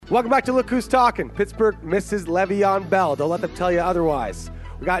Welcome back to Look Who's Talking. Pittsburgh misses Le'Veon Bell. Don't let them tell you otherwise.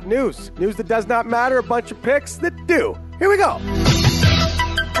 We got news. News that does not matter. A bunch of picks that do. Here we go.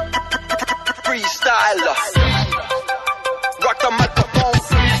 Freestyler. Rock the microphone.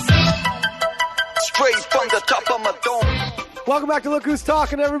 Straight from the top of my dome. Welcome back to Look Who's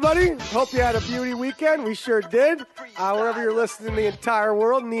Talking, everybody. Hope you had a beauty weekend. We sure did. Wherever you're listening in the entire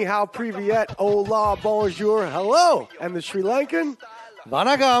world, ni hao, privyet, hola, bonjour, hello. And the Sri Lankan.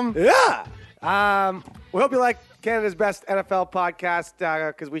 Vanakkam. Yeah. We hope you like Canada's best NFL podcast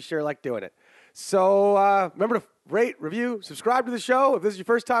because we sure like doing it. So remember to rate, review, subscribe to the show. If this is your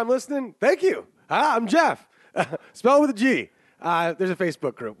first time listening, thank you. I'm Jeff. Spell it with a G. There's a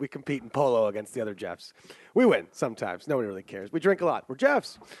Facebook group. We compete in polo against the other Jeffs. We win sometimes. Nobody really cares. We drink a lot. We're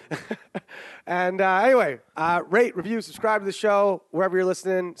Jeffs. And anyway, rate, review, subscribe to the show wherever you're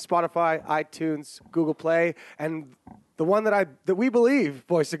listening, Spotify, iTunes, Google Play, and the one that we believe,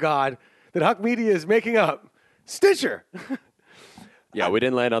 voice of God, that Huck Media is making up, Stitcher. Yeah, we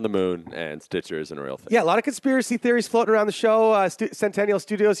didn't land on the moon, and Stitcher isn't a real thing. Yeah, a lot of conspiracy theories floating around the show. Centennial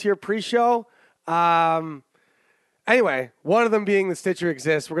Studios here pre-show. Anyway, one of them being the Stitcher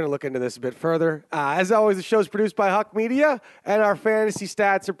exists. We're going to look into this a bit further. As always, the show is produced by Huck Media, and our fantasy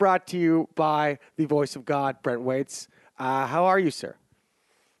stats are brought to you by the voice of God, Brent Waits. How are you, sir?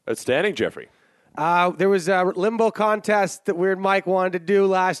 Outstanding, Jeffrey. There was a limbo contest that Weird Mike wanted to do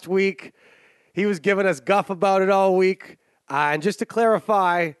last week. He was giving us guff about it all week. And just to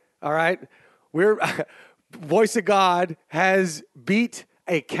clarify, all right, voice of God has beat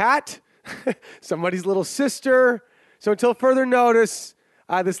a cat, somebody's little sister. So until further notice,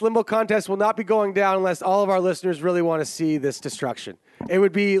 this limbo contest will not be going down unless all of our listeners really want to see this destruction. It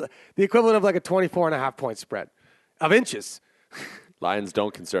would be the equivalent of like a 24.5-point spread of inches. Lions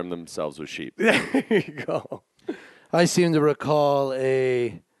don't concern themselves with sheep. There you go. I seem to recall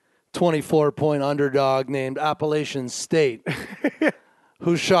a 24-point underdog named Appalachian State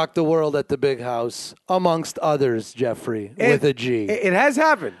who shocked the world at the Big House, amongst others, Jeffrey, with a G. It has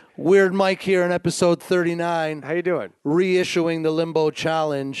happened. Weird Mike here in episode 39. How you doing? Reissuing the Limbo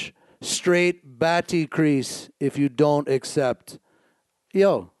Challenge. Straight batty crease if you don't accept.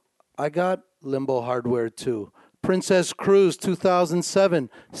 Yo, I got Limbo hardware too. Princess Cruise 2007,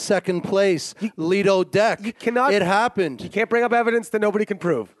 second place. Lido Deck. You cannot. It happened. You can't bring up evidence that nobody can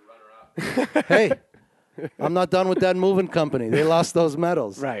prove. Hey, I'm not done with that moving company. They lost those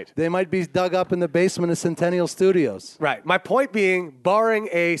medals. Right. They might be dug up in the basement of Centennial Studios. Right. My point being, barring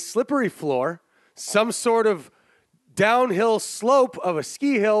a slippery floor, some sort of downhill slope of a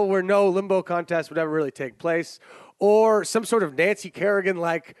ski hill where no limbo contest would ever really take place, or some sort of Nancy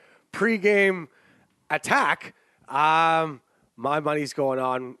Kerrigan-like pregame attack, my money's going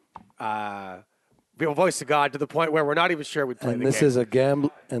on voice of God to the point where we're not even sure we'd play the game. This is a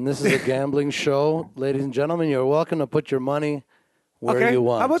gambling show, ladies and gentlemen. You're welcome to put your money where you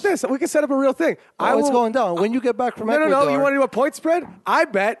want. How about this? We can set up a real thing. It's going down. When you get back from Ecuador. No. You want to do a point spread? I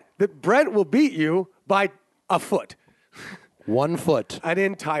bet that Brent will beat you by a foot. 1 foot. An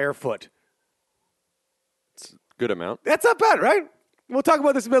entire foot. It's a good amount. That's not bad, right? We'll talk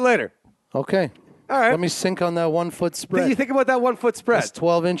about this a bit later. Okay. All right. Let me sink on that 1 foot spread. You think about that 1 foot spread? That's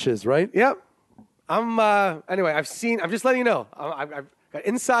 12 inches, right? Yep. Anyway, I'm just letting you know. I've got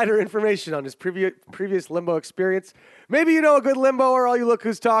insider information on his previous limbo experience. Maybe you know a good limbo, or all you Look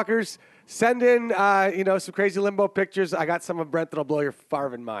Who's Talkers. Send in, some crazy limbo pictures. I got some of Brent that'll blow your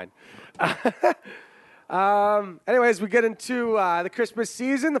farvin' mind. Anyways, we get into the Christmas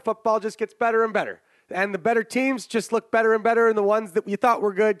season. The football just gets better and better. And the better teams just look better and better, and the ones that you thought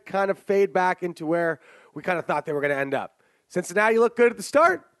were good kind of fade back into where we kind of thought they were going to end up. Cincinnati looked good at the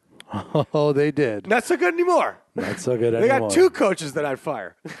start. Oh, they did. Not so good anymore. Not so good They anymore. got 2 coaches that I'd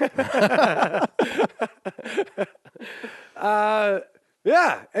fire.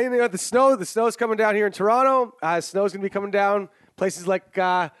 Yeah. And the snow. The snow's coming down here in Toronto. Snow's going to be coming down places like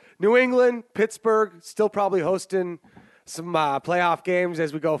New England, Pittsburgh, still probably hosting some playoff games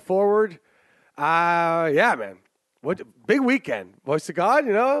as we go forward. Yeah, man. What big weekend. Voice of God,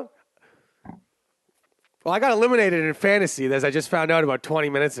 you know? Well, I got eliminated in fantasy, as I just found out about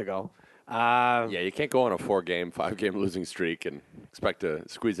 20 minutes ago. Yeah, you can't go on a 5-game losing streak and expect to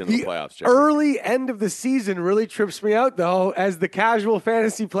squeeze into the playoffs, Jeffrey. Early end of the season really trips me out, though. As the casual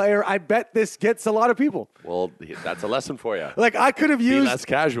fantasy player, I bet this gets a lot of people. Well, that's a lesson for you. Like, I could have used less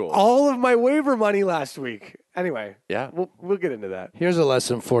casual. all of my waiver money last week. Anyway, Yeah. we'll get into that. Here's a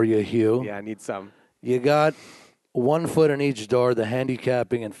lesson for you, Hugh. Yeah, I need some. You got 1 foot in each door, the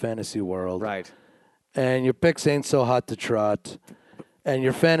handicapping and fantasy world. Right. And your picks ain't so hot to trot. and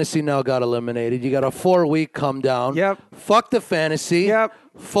your fantasy now got eliminated. You got a 4-week come down. Yep. Fuck the fantasy. Yep.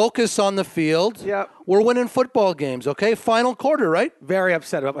 Focus on the field. Yep. We're winning football games, okay? Final quarter, right? Very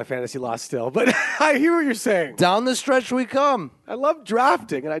upset about my fantasy loss still, but I hear what you're saying. Down the stretch we come. I love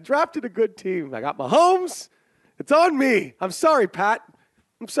drafting, and I drafted a good team. I got Mahomes. It's on me. I'm sorry, Pat.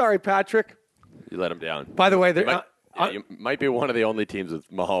 I'm sorry, Patrick. You let him down. By the way, You might be one of the only teams with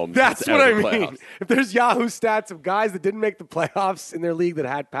Mahomes. that's out what I of the mean. playoffs. If there's Yahoo stats of guys that didn't make the playoffs in their league that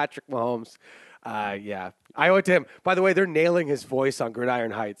had Patrick Mahomes, yeah, I owe it to him. By the way, they're nailing his voice on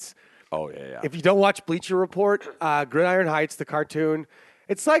Gridiron Heights. Oh, yeah. If you don't watch Bleacher Report, Gridiron Heights, the cartoon,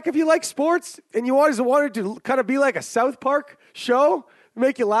 it's like if you like sports and you always wanted to kind of be like a South Park show,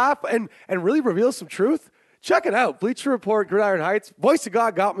 make you laugh and really reveal some truth, check it out. Bleacher Report, Gridiron Heights. Voice of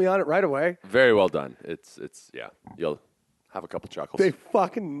God got me on it right away. Very well done. It's yeah. You'll have a couple chuckles. They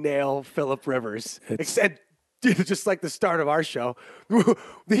fucking nail Phillip Rivers. Except, just like the start of our show.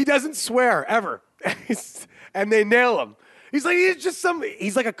 He doesn't swear ever. And they nail him. He's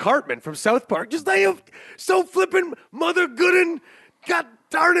like a Cartman from South Park. Just like so flippin' mother goodin'. God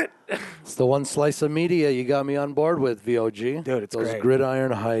darn it. It's the one slice of media you got me on board with, VOG. Dude, it's Those great.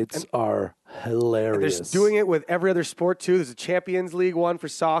 Gridiron Heights are hilarious. There's doing it with every other sport, too. There's a Champions League one for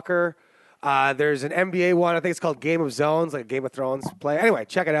soccer. There's an NBA one. I think it's called Game of Zones, like a Game of Thrones play. Anyway,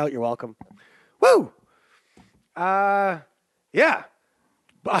 check it out. You're welcome. Woo! Yeah.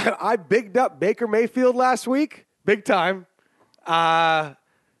 I bigged up Baker Mayfield last week. Big time. And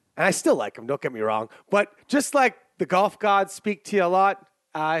I still like him, don't get me wrong. But just like the golf gods speak to you a lot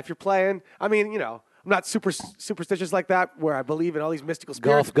if you're playing. I mean, I'm not super superstitious like that where I believe in all these mystical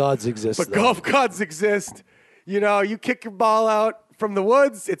spirits. Golf gods exist. But though. golf gods exist. You kick your ball out from the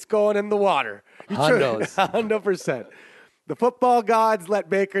woods, it's going in the water. Hondos. 100%. The football gods let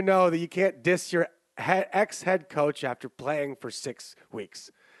Baker know that you can't diss your ex-head coach after playing for 6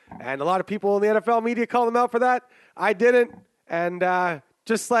 weeks. And a lot of people in the NFL media call him out for that. I didn't. And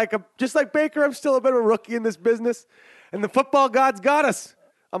just like Baker, I'm still a bit of a rookie in this business. And the football gods got us.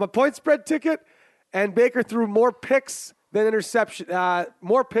 I'm a point spread ticket, and Baker threw more picks than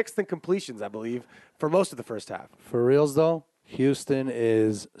more picks than completions, I believe, for most of the first half. For reals, though, Houston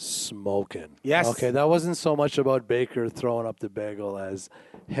is smoking. Yes. Okay, that wasn't so much about Baker throwing up the bagel as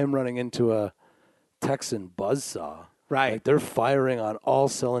him running into a Texan buzzsaw. Right. Like, they're firing on all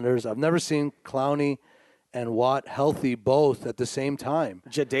cylinders. I've never seen Clowney and Watt healthy both at the same time.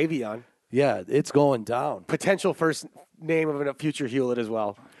 Jadavion. Yeah, it's going down. Potential first name of a future Hewlett as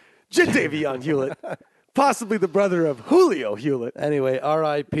well. Jadavion Hewlett. Possibly the brother of Julio Hewlett. Anyway,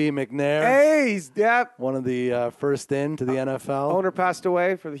 R.I.P. McNair. Hey, yep. One of the first in to the NFL. Owner passed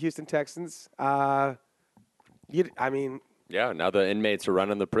away for the Houston Texans. Yeah, now the inmates are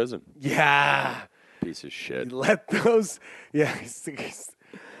running the prison. Yeah. Piece of shit. Let those, yeah.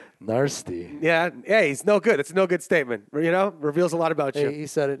 Nasty. Yeah, hey, he's no good. It's a no good statement. Reveals a lot about Hey, you. he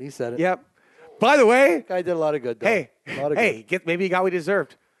said it. He said it. Yep. By the way, Guy did a lot of good, though. hey, A lot of good. maybe he got what he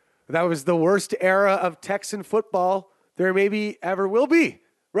deserved. That was the worst era of Texan football there maybe ever will be,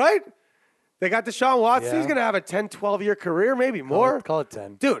 right? They got Deshaun Watson. Yeah. He's going to have a 10, 12-year career, maybe more. Call it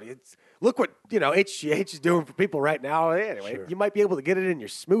 10. Dude, look what, HGH is doing for people right now. Anyway, Sure. You might be able to get it in your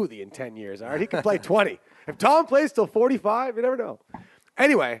smoothie in 10 years, all right? He can play 20. If Tom plays till 45, you never know.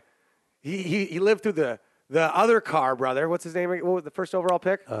 Anyway, he lived through the other Carr brother. What's his name? What was the first overall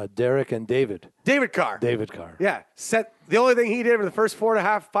pick? Derek and David. David Carr. David Carr. Yeah. The only thing he did for the first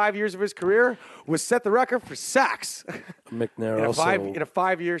 4.5, 5 years of his career was set the record for sacks McNair in a also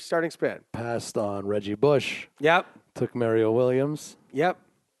 5-year starting span. passed on Reggie Bush. Yep. Took Mario Williams. Yep.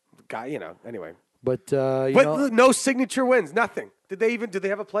 Guy, anyway. But, No signature wins, nothing. Did they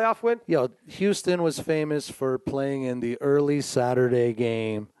have a playoff win? Houston was famous for playing in the early Saturday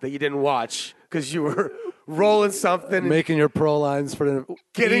game, That you didn't watch because you were rolling something and making your pro lines for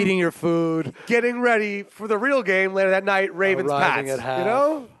eating your food. getting ready for the real game later that night, Ravens Arriving Pats. at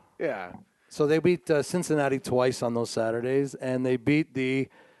half. Yeah. So they beat Cincinnati twice on those Saturdays, and they beat the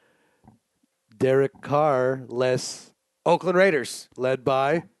Derek Carr-less Oakland Raiders, led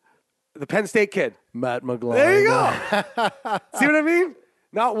by the Penn State kid. Matt McGloin. There you go. See what I mean?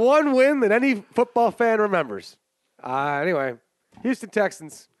 Not one win that any football fan remembers. Anyway, Houston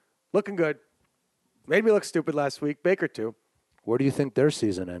Texans looking good. Made me look stupid last week. Baker too. Where do you think their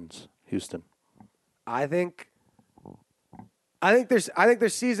season ends, Houston? I think their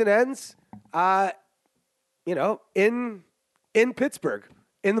season ends. In Pittsburgh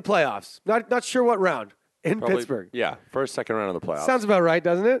in the playoffs. Not sure what round in Probably- Pittsburgh. Yeah, first, second round of the playoffs. Sounds about right,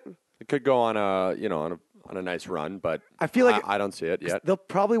 doesn't it? It could go on a nice run, but I feel like I don't see it yet. They'll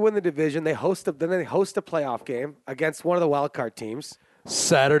probably win the division. Then they host a playoff game against one of the wild card teams.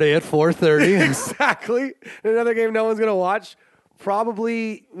 Saturday at 4:30. Exactly. Another game no one's going to watch.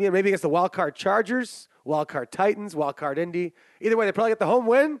 Probably, maybe against the wild card Chargers, wild card Titans, wild card Indy. Either way, they probably get the home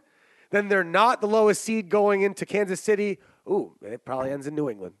win. Then they're not the lowest seed going into Kansas City. Ooh, it probably ends in New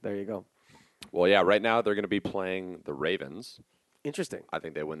England. There you go. Well, yeah, right now they're going to be playing the Ravens. Interesting. I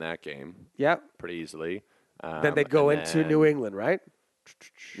think they win that game Yeah. pretty easily. Then they'd go and into then- New England, right?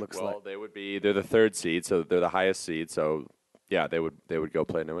 Looks Well, like. they're the third seed, so they're the highest seed. So, yeah, they would go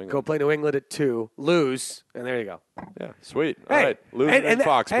play New England. Go play New England at 2, lose, and there you go. Yeah, sweet. All right, losing in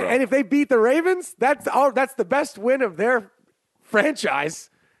Foxborough. And if they beat the Ravens, that's the best win of their franchise.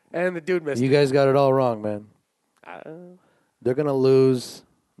 And the dude missed You it. guys got it all wrong, man. They're going to lose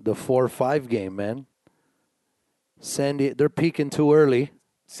the 4-5 game, man. They're peaking too early.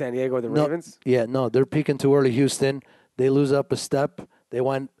 San Diego or the No, Ravens? Yeah, no, they're peaking too early, Houston. They lose up a step. They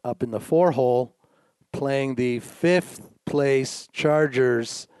went up in the 4-hole playing the 5th place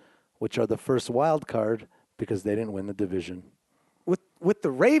Chargers, which are the first wild card because they didn't win the division. With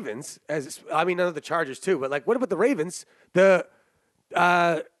the Ravens, I know the Chargers too, but like, what about the Ravens? Do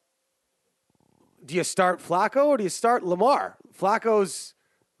you start Flacco or do you start Lamar? Flacco's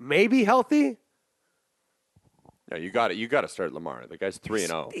maybe healthy. No, you got it. You got to start Lamar. The guy's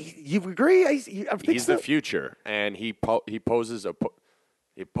 3-0. You agree? I think He's so. the future, and he poses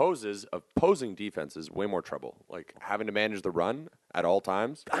opposing defenses way more trouble. Like having to manage the run at all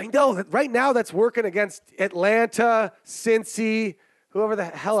times. I know that right now that's working against Atlanta, Cincy, whoever the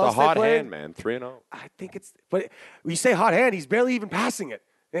hell The else they hot played. hand, man. 3-0. I think but when you say hot hand, he's barely even passing it.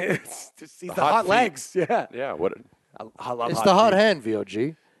 He's the hot hot feet. legs. Yeah. Yeah. What? I love It's the hot feet. hand,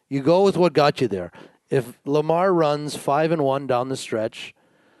 VOG. You go with what got you there. If Lamar runs 5-1 down the stretch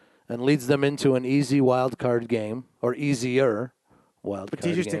and leads them into an easy wild card game or easier wild But card do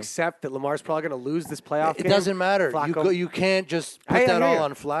you just game, accept that Lamar's probably going to lose this playoff it game? doesn't matter. Flacco- You can't just put I that hear all you.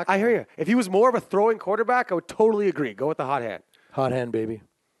 on Flacco. I hear you. If he was more of a throwing quarterback, I would totally agree. Go with the hot hand. Hot hand, baby.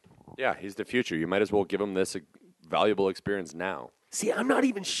 Yeah, he's the future. You might as well give him this valuable experience now. See, I'm not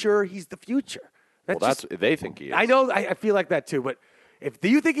even sure he's the future. That's they think he is. I know. I feel like that too. But do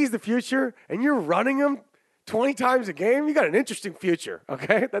you think he's the future and you're running him 20 times a game, you got an interesting future.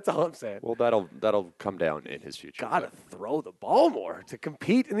 Okay, that's all I'm saying. Well, that'll come down in his future. Gotta throw the ball more to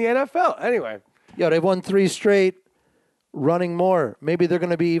compete in the NFL. Anyway, Yeah, they've won 3 straight, running more. Maybe they're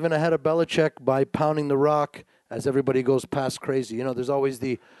going to be even ahead of Belichick by pounding the rock as everybody goes past crazy. You know, there's always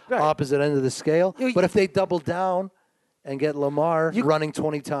the opposite end of the scale. But if they double down and get Lamar running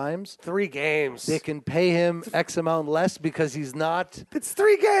 20 times, 3 games. they can pay him X amount less because he's not. It's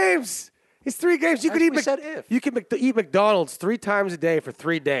 3 games. It's 3 games. You could eat. We said if. You can eat McDonald's 3 times a day for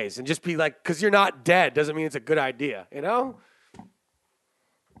 3 days and just be like, because you're not dead doesn't mean it's a good idea. You know.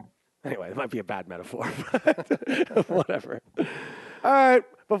 Anyway, it might be a bad metaphor, but whatever. All right.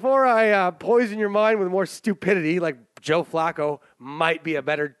 Before I poison your mind with more stupidity, like Joe Flacco might be a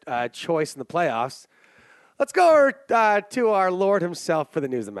better choice in the playoffs, let's go to our Lord himself for the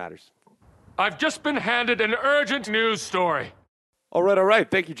news that matters. I've just been handed an urgent news story. All right.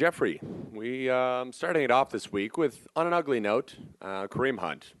 Thank you, Jeffrey. We starting it off this week with, on an ugly note, Kareem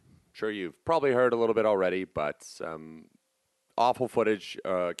Hunt. Sure, you've probably heard a little bit already, but some awful footage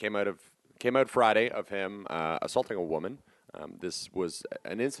came out Friday of him assaulting a woman. This was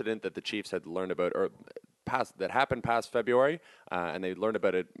an incident that the Chiefs had learned about, that happened past February, and they learned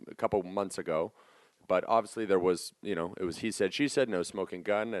about it a couple months ago. But obviously there was, it was he said, she said, no smoking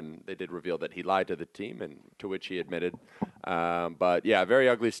gun, and they did reveal that he lied to the team, and to which he admitted. But yeah, very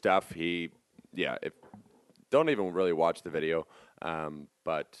ugly stuff. Don't even really watch the video.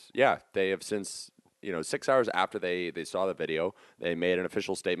 But yeah, they have since, 6 hours after they saw the video, they made an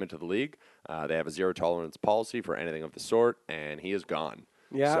official statement to the league. They have a zero tolerance policy for anything of the sort, and he is gone.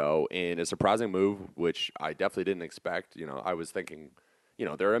 Yeah. So in a surprising move, which I definitely didn't expect, I was thinking,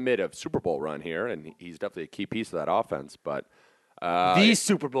 they're amid a Super Bowl run here, and he's definitely a key piece of that offense. But The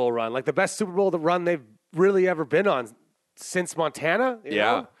Super Bowl run, like the best Super Bowl run they've really ever been on since Montana. You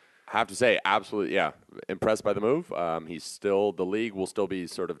know? I have to say, absolutely, impressed by the move. The league will still be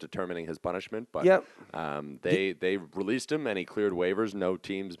sort of determining his punishment, but they released him and he cleared waivers. No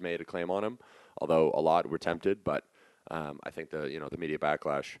teams made a claim on him, although a lot were tempted. But I think the media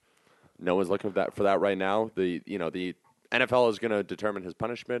backlash, no one's looking for that right now. The NFL is going to determine his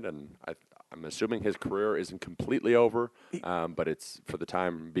punishment, and I'm assuming his career isn't completely over, but it's for the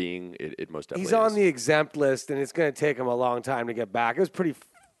time being, it most definitely He's on is. the exempt list, and it's going to take him a long time to get back. It was pretty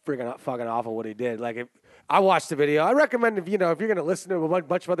fucking awful what he did. Like, I watched the video. I recommend if you're going to listen to a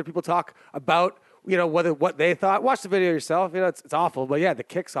bunch of other people talk about what they thought, watch the video yourself. It's awful, but yeah, the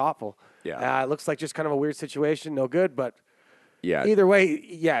kick's awful. Yeah. It looks like just kind of a weird situation, no good, but Yeah. Either way,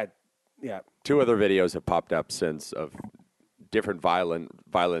 yeah. Two other videos have popped up since of different violent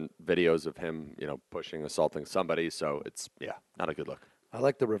videos of him, pushing, assaulting somebody. So it's, not a good look. I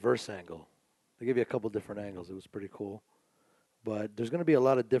like the reverse angle. They give you a couple different angles. It was pretty cool. But there's going to be a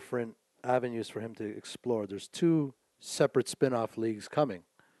lot of different avenues for him to explore. There's 2 separate spin-off leagues coming.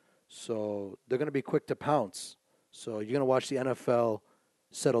 So they're going to be quick to pounce. So you're going to watch the NFL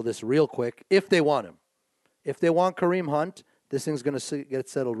settle this real quick if they want him. If they want Kareem Hunt, this thing's going to get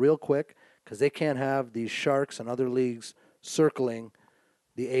settled real quick because they can't have these sharks and other leagues circling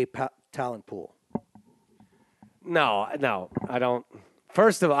the talent pool. No, I don't.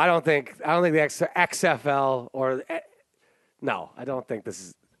 First of all, I don't think the XFL or no, I don't think this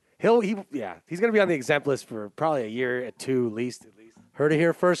is. He's going to be on the exempt list for probably a year, 2 at least. Heard it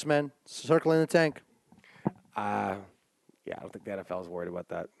here first, man. Circling the tank. I don't think the NFL is worried about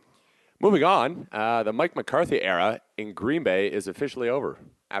that. Moving on, the Mike McCarthy era in Green Bay is officially over.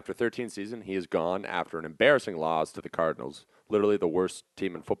 After 13 seasons, he is gone after an embarrassing loss to the Cardinals, literally the worst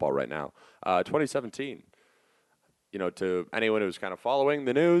team in football right now. 2017, to anyone who's kind of following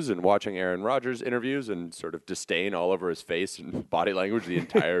the news and watching Aaron Rodgers interviews and sort of disdain all over his face and body language the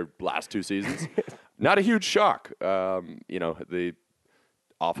entire last 2 seasons, not a huge shock. The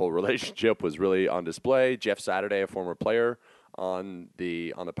awful relationship was really on display. Jeff Saturday, a former player on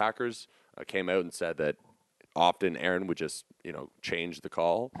the Packers, came out and said that often Aaron would just, change the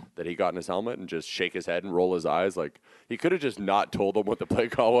call that he got in his helmet and just shake his head and roll his eyes. Like, he could have just not told them what the play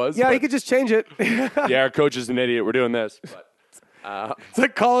call was. Yeah, he could just change it. Yeah, our coach is an idiot. We're doing this. But,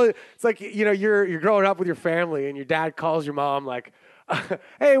 it's like you're growing up with your family and your dad calls your mom like,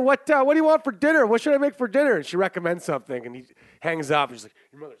 hey, what do you want for dinner? What should I make for dinner? And she recommends something and he hangs up and she's like,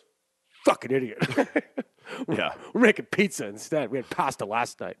 your mother's a fucking idiot. Yeah. We're making pizza instead. We had pasta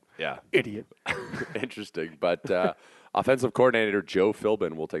last night. Yeah. Idiot. Interesting. But offensive coordinator Joe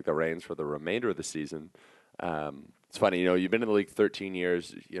Philbin will take the reins for the remainder of the season. It's funny, you've been in the league 13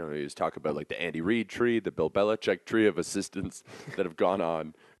 years. You just talk about like the Andy Reid tree, the Bill Belichick tree of assistants that have gone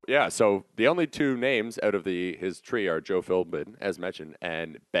on. Yeah, so the only 2 names out of his tree are Joe Philbin, as mentioned,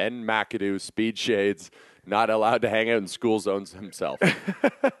 and Ben McAdoo, speed shades, not allowed to hang out in school zones himself.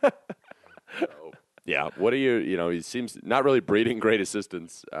 So, yeah, what do he seems not really breeding great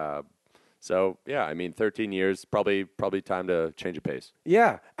assistants. So, yeah, 13 years, probably time to change a pace.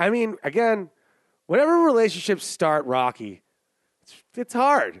 Yeah, again, whenever relationships start rocky, it's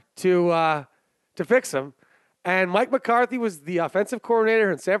hard to fix them. And Mike McCarthy was the offensive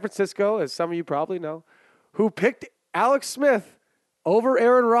coordinator in San Francisco, as some of you probably know, who picked Alex Smith over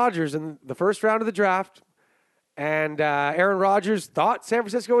Aaron Rodgers in the first round of the draft. And Aaron Rodgers thought San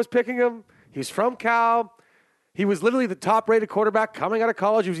Francisco was picking him. He was from Cal. He was literally the top-rated quarterback coming out of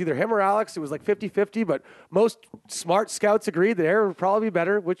college. It was either him or Alex. It was like 50-50, but most smart scouts agreed that Aaron would probably be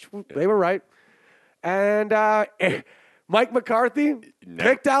better, which they were right. And Mike McCarthy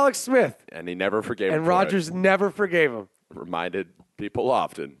picked Alex Smith. And he never forgave him. And Rodgers never forgave him. Reminded people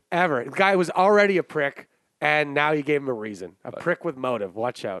often. Ever. The guy was already a prick, and now you gave him a reason. A prick with motive.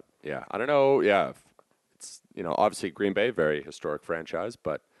 Watch out. Yeah, I don't know. Yeah, it's, obviously Green Bay, very historic franchise,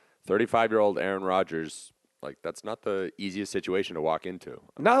 but 35-year-old Aaron Rodgers, that's not the easiest situation to walk into.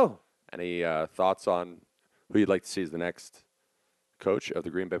 No. Any thoughts on who you'd like to see as the next coach of the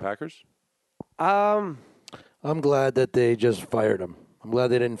Green Bay Packers? I'm glad that they just fired him. I'm glad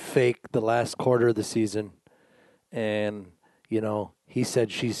they didn't fake the last quarter of the season. And, he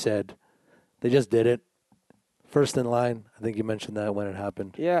said, she said. They just did it. First in line. I think you mentioned that when it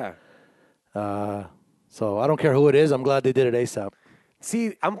happened. Yeah. So I don't care who it is. I'm glad they did it ASAP.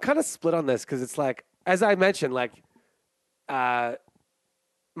 See, I'm kind of split on this because it's like, as I mentioned,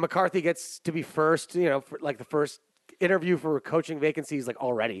 McCarthy gets to be first, for the first interview for coaching vacancies,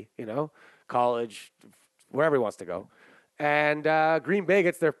 already, college, wherever he wants to go. And Green Bay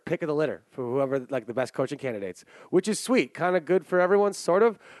gets their pick of the litter for whoever, the best coaching candidates, which is sweet, kind of good for everyone, sort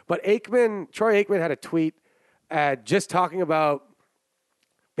of. But Troy Aikman had a tweet just talking about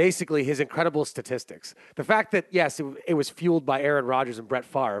basically his incredible statistics. The fact that, yes, it was fueled by Aaron Rodgers and Brett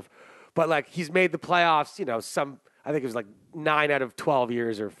Favre, but he's made the playoffs, I think it was 9 out of 12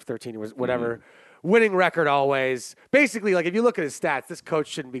 years or 13 years, whatever. Mm-hmm. Winning record always. Basically, if you look at his stats, this coach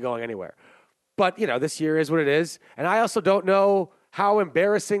shouldn't be going anywhere. But, this year is what it is. And I also don't know how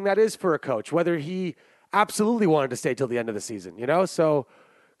embarrassing that is for a coach, whether he absolutely wanted to stay till the end of the season, So,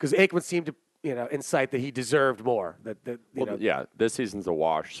 because Aikman seemed to, incite that he deserved more. Yeah, this season's a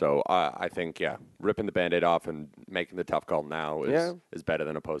wash. So I think, ripping the Band-Aid off and making the tough call now is better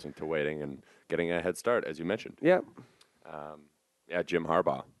than opposing to waiting and getting a head start, as you mentioned. Yeah. Jim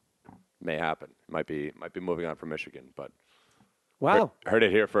Harbaugh may happen. Might be moving on from Michigan, but Wow. Heard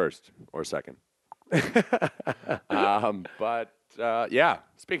it here first or second. Yeah,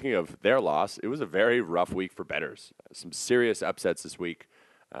 speaking of their loss, it was a very rough week for bettors. Some serious upsets this week.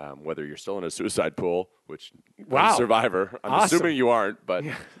 Whether you're still in a suicide pool, which Wow. Survivor, I'm Awesome. assuming you aren't. But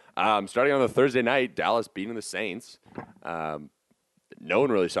starting on the Thursday night, Dallas beating the Saints. No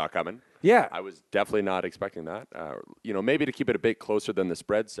one really saw coming. Yeah. I was definitely not expecting that. Maybe to keep it a bit closer than the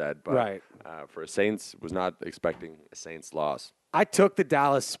spread said, but Right. For a Saints, was not expecting a Saints loss. I took the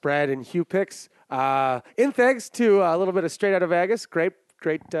Dallas spread in Hugh picks. In thanks to a little bit of Straight Out of Vegas, great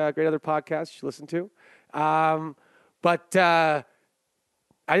other podcast you should listen to. But I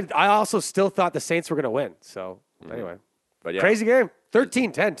also still thought the Saints were going to win. So anyway, But yeah, crazy game,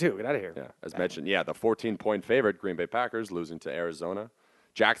 13-10 too. Get out of here. Yeah, as mentioned, the 14-point favorite Green Bay Packers losing to Arizona.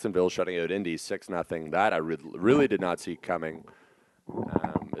 Jacksonville shutting out Indy 6-0. That I really did not see coming.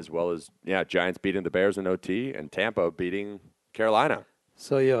 As well as Giants beating the Bears in OT and Tampa beating Carolina.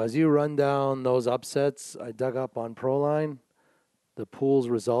 So, as you run down those upsets, I dug up on Proline the pool's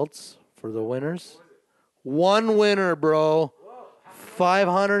results for the winners. One winner, bro.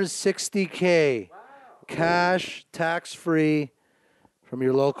 $560K. Cash, tax-free from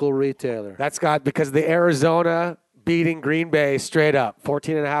your local retailer. That's got because the Arizona beating Green Bay straight up,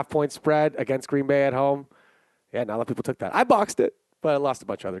 14.5-point spread against Green Bay at home. Yeah, not a lot of people took that. I boxed it, but I lost a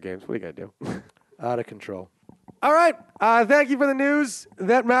bunch of other games. What are you going to do? Out of control. All right. Thank you for the news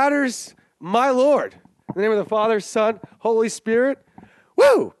that matters, my Lord. In the name of the Father, Son, Holy Spirit.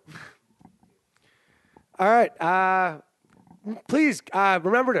 Woo! All right. Please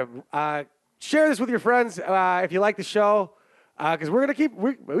remember to share this with your friends if you like the show, because we're going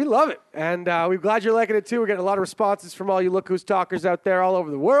to we love it. And we're glad you're liking it too. We're getting a lot of responses from all you Look Who's Talkers out there all over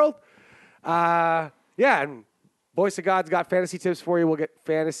the world. And Voice of God's got fantasy tips for you. We'll get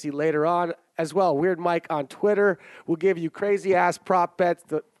fantasy later on as well. Weird Mike on Twitter will give you crazy-ass prop bets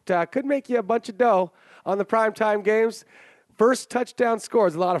that could make you a bunch of dough on the primetime games. First touchdown score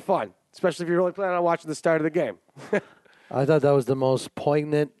is a lot of fun, especially if you're really planning on watching the start of the game. I thought that was the most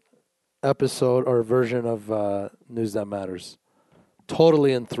poignant episode or version of News That Matters.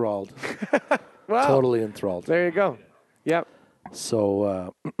 Totally enthralled. Wow. Totally enthralled. There you go. Yep.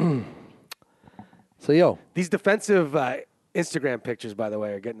 So, These defensive Instagram pictures, by the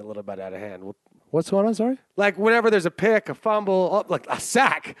way, are getting a little bit out of hand. what's going on, sorry? Like whenever there's a pick, a fumble, like a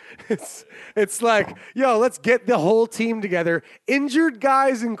sack, it's like, let's get the whole team together, injured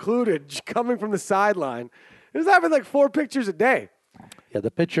guys included, coming from the sideline. It's having like 4 pictures a day. Yeah,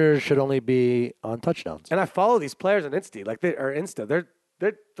 the pitcher should only be on touchdowns. And I follow these players on Insta.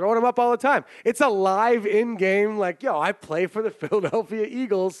 They're throwing them up all the time. It's a live in-game, like, I play for the Philadelphia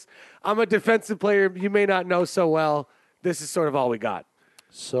Eagles. I'm a defensive player you may not know so well. This is sort of all we got.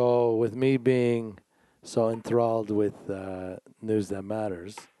 So with me being so enthralled with News That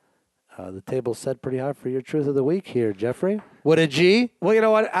Matters, the table's set pretty high for your Truth of the Week here, Jeffrey. What a G. Well, you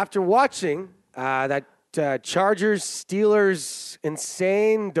know what? After watching that Chargers-Steelers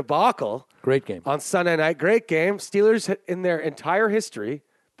insane debacle Great game. on Sunday night, great game. Steelers, in their entire history,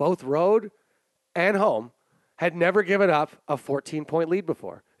 both road and home, had never given up a 14-point lead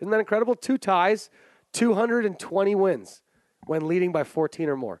before. Isn't that incredible? 2 ties, 220 wins when leading by 14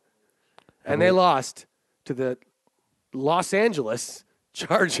 or more. And they lost to the Los Angeles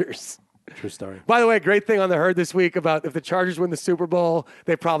Chargers. True story. By the way, great thing on the herd this week about if the Chargers win the Super Bowl,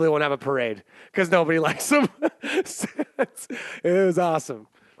 they probably won't have a parade because nobody likes them. It was awesome.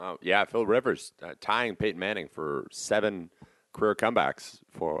 Phil Rivers tying Peyton Manning for 7 career comebacks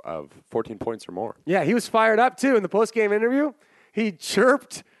of 14 points or more. Yeah, he was fired up too in the postgame interview. He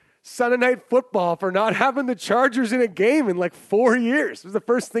chirped Sunday Night Football for not having the Chargers in a game in like 4 years. It was the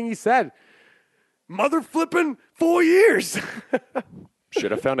first thing he said. Mother flipping 4 years.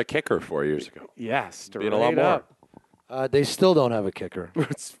 Should have found a kicker 4 years ago. Yes, Being a lot more. They still don't have a kicker.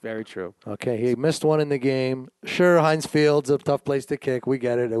 It's very true. Okay, he missed one in the game. Sure, Heinz Field's a tough place to kick. We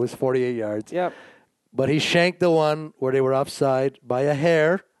get it. It was 48 yards. Yep. But he shanked the one where they were offside by a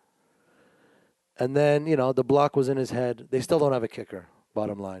hair. And then, the block was in his head. They still don't have a kicker,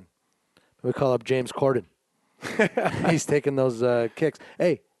 bottom line. We call up James Corden. He's taking those kicks.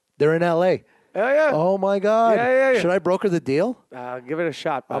 Hey, they're in L.A. Oh, yeah. Oh, my God. Yeah. Should I broker the deal? Give it a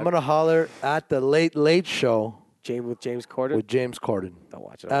shot, bud. I'm going to holler at the Late Show with James Corden. with James Corden. Don't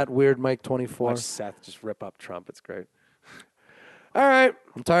watch it. At Weird Mike 24. Watch Seth just rip up Trump. It's great. All right.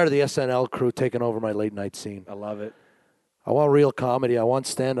 I'm tired of the SNL crew taking over my late night scene. I love it. I want real comedy. I want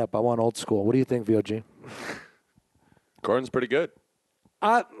stand-up. I want old school. What do you think, VOG? Corden's pretty good.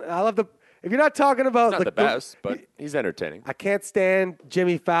 I love if you're not talking about Not the best, but he's entertaining. I can't stand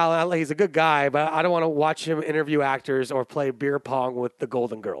Jimmy Fallon. He's a good guy, but I don't want to watch him interview actors or play beer pong with the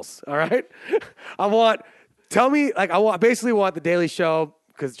Golden Girls. All right? I basically want the Daily Show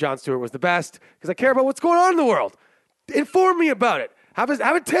because Jon Stewart was the best because I care about what's going on in the world. Inform me about it. Have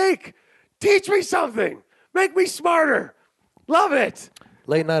a take. Teach me something. Make me smarter. Love it.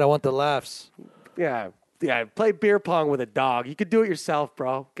 Late night, I want the laughs. Yeah. Play beer pong with a dog. You could do it yourself,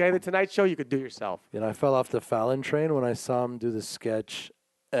 bro. Okay, the Tonight Show, you could do yourself. I fell off the Fallon train when I saw him do the sketch.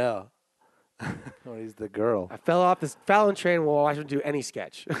 Yeah. Oh, he's the girl. I fell off this Fallon train while watching him do any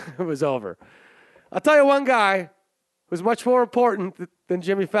sketch. It was over. I'll tell you one guy who's much more important than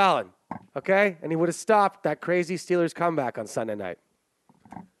Jimmy Fallon, okay? And he would have stopped that crazy Steelers comeback on Sunday night.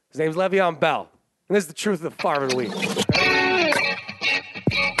 His name's Le'Veon Bell. And this is the truth of the Farm of the Week.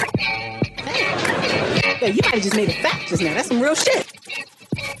 Yeah, you might have just made a fact just now. That's some real shit.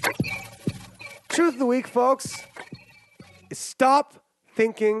 Truth of the week, folks, is stop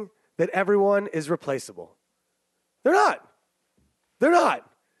thinking that everyone is replaceable. They're not. They're not.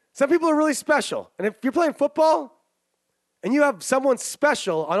 Some people are really special. And if you're playing football and you have someone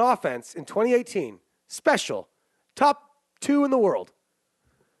special on offense in 2018, special, top 2 in the world,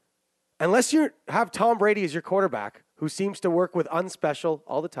 unless you have Tom Brady as your quarterback, who seems to work with unspecial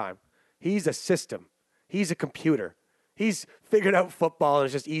all the time, he's a system. He's a computer. He's figured out football, and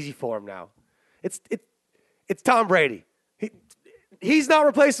it's just easy for him now. It's Tom Brady. He's not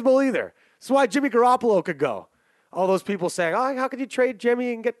replaceable either. That's why Jimmy Garoppolo could go. All those people saying, "Oh, how could you trade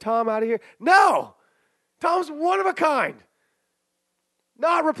Jimmy and get Tom out of here?" No, Tom's one of a kind.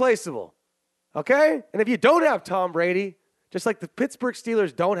 Not replaceable. Okay? And if you don't have Tom Brady, just like the Pittsburgh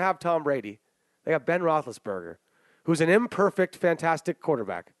Steelers don't have Tom Brady, they have Ben Roethlisberger, who's an imperfect, fantastic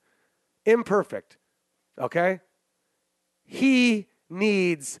quarterback. Imperfect. Okay? He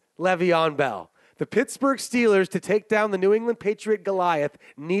needs Le'Veon Bell. The Pittsburgh Steelers, to take down the New England Patriot Goliath,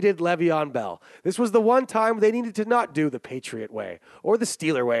 needed Le'Veon Bell. This was the one time they needed to not do the Patriot way or the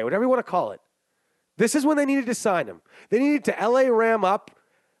Steeler way, whatever you want to call it. This is when they needed to sign him. They needed to LA Ram up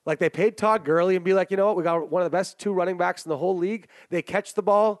like they paid Todd Gurley and be like, you know what, we got one of the best 2 running backs in the whole league. They catch the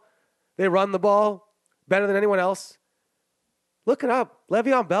ball. They run the ball better than anyone else. Look it up.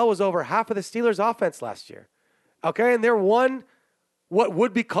 Le'Veon Bell was over half of the Steelers' offense last year. Okay, and they're what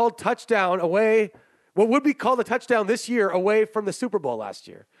would be called a touchdown this year away from the Super Bowl last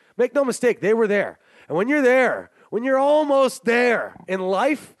year. Make no mistake, they were there. And when you're there, when you're almost there in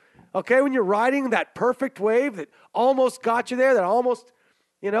life, okay, when you're riding that perfect wave that almost got you there, that almost,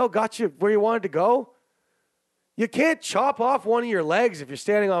 got you where you wanted to go, you can't chop off one of your legs if you're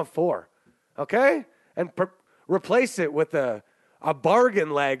standing on 4, okay? And replace it with a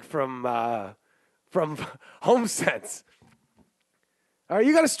bargain leg from HomeSense. All right,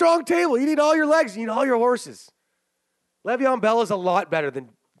 you got a strong table. You need all your legs. You need all your horses. Le'Veon Bell is a lot better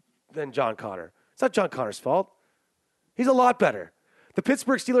than John Connor. It's not John Connor's fault. He's a lot better. The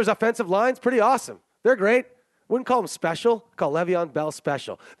Pittsburgh Steelers' offensive line's pretty awesome. They're great. Wouldn't call them special. Call Le'Veon Bell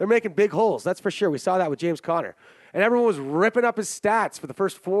special. They're making big holes. That's for sure. We saw that with James Conner. And everyone was ripping up his stats for the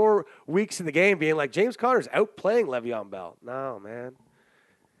first 4 weeks of the game, being like, James Conner's outplaying Le'Veon Bell. No, man.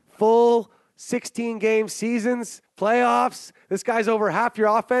 Full 16-game seasons, playoffs. This guy's over half your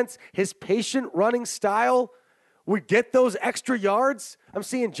offense. His patient running style would get those extra yards. I'm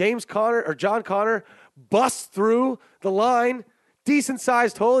seeing John Connor bust through the line,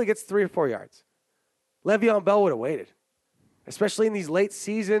 decent-sized hole. He gets 3 or 4 yards. Le'Veon Bell would have waited, especially in these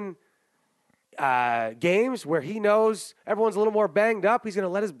late-season games where he knows everyone's a little more banged up. He's going to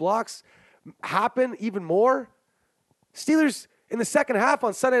let his blocks happen even more. Steelers in the second half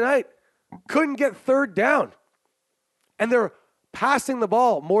on Sunday night couldn't get 3rd down. And they're passing the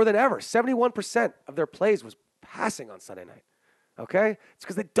ball more than ever. 71% of their plays was passing on Sunday night. Okay? It's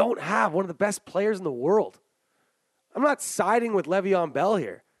because they don't have one of the best players in the world. I'm not siding with Le'Veon Bell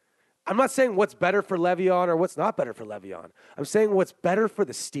here. I'm not saying what's better for Le'Veon or what's not better for Le'Veon. I'm saying what's better for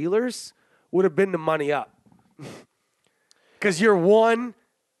the Steelers would have been to money up. Because you're 1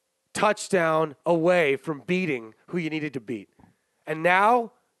 touchdown away from beating who you needed to beat. And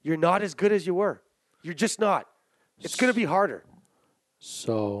now you're not as good as you were. You're just not. It's going to be harder.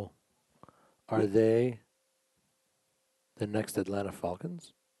 So, are they the next Atlanta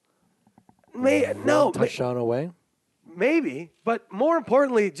Falcons? No. Touchdown away? Maybe. But more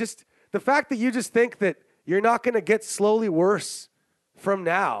importantly, just the fact that you just think that you're not going to get slowly worse from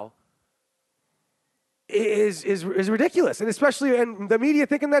now is ridiculous. And especially and the media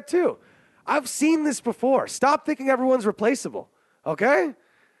thinking that too. I've seen this before. Stop thinking everyone's replaceable. Okay?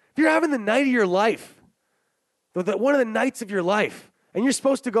 If you're having the night of your life, one of the nights of your life, And you're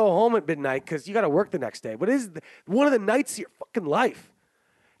supposed to go home at midnight because you got to work the next day. But it is one of the nights of your fucking life.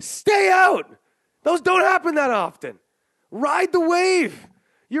 Stay out. Those don't happen that often. Ride the wave.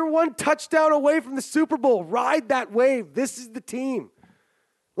 You're one touchdown away from the Super Bowl. Ride that wave. This is the team.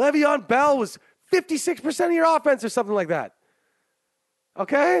 Le'Veon Bell was 56% of your offense or something like that.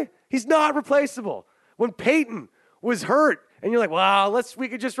 Okay? He's not replaceable. When Peyton was hurt, and you're like, well, we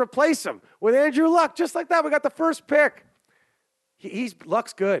could just replace him with Andrew Luck. Just like that, we got the first pick.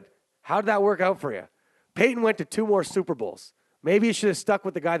 Luck's good. How did that work out for you? Peyton went to 2 more Super Bowls. Maybe you should have stuck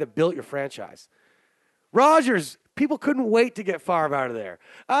with the guy that built your franchise. Rodgers, people couldn't wait to get Favre out of there.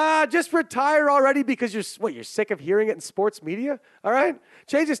 Just retire already because you're sick of hearing it in sports media? All right?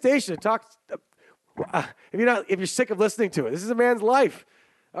 Change the station and talk. If you're sick of listening to it. This is a man's life.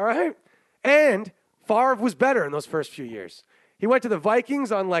 All right? And Favre was better in those first few years. He went to the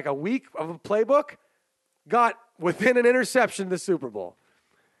Vikings on like a week of a playbook, got within an interception to the Super Bowl.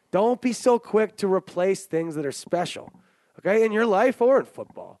 Don't be so quick to replace things that are special, okay, in your life or in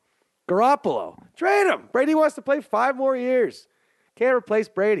football. Garoppolo, trade him. Brady wants to play 5 more years. Can't replace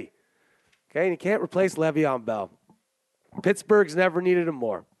Brady, okay, and you can't replace Le'Veon Bell. Pittsburgh's never needed him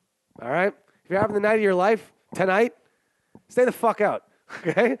more, all right? If you're having the night of your life tonight, stay the fuck out,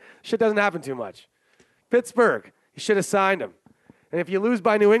 okay? Shit doesn't happen too much. Pittsburgh, you should have signed him. And if you lose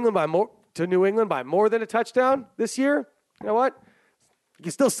by New England by more than a touchdown this year, you know what? You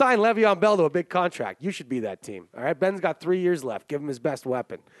can still sign Le'Veon Bell to a big contract. You should be that team. All right? Ben's got 3 years left. Give him his best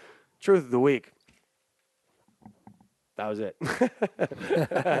weapon. Truth of the week. That was it.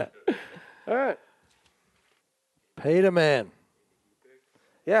 All right. Pay the man.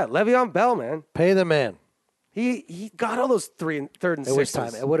 Yeah, Le'Veon Bell, man. Pay the man. He got all those third and It was sixes.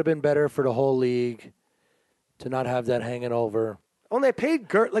 time. It would have been better for the whole league to not have that hanging over. Oh, and they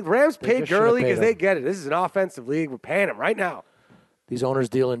paid Rams paid just should have Gurley paid because him. they get it. This is an offensive league. We're paying him right now. These owners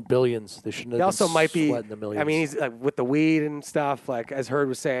deal in billions. They shouldn't have He also been might be. sweating the millions. I mean, he's like with the weed and stuff. Like as Hurd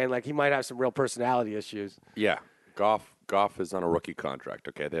was saying, like he might have some real personality issues. Yeah. Goff is on a rookie contract,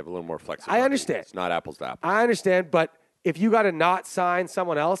 okay? They have a little more flexibility. I understand. It's not apples to apples. I understand, but if you got to not sign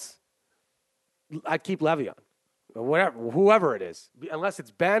someone else, I'd keep Le'Veon, or whoever it is, unless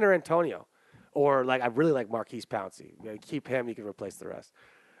it's Ben or Antonio, or like I really like Marquise Pouncey. You know, keep him, you can replace the rest.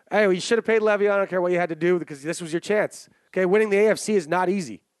 Anyway, you should have paid Le'Veon. I don't care what you had to do because this was your chance. Okay, winning the AFC is not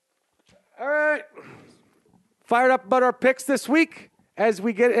easy. All right, fired up about our picks this week as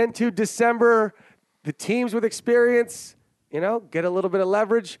we get into December. The teams with experience, get a little bit of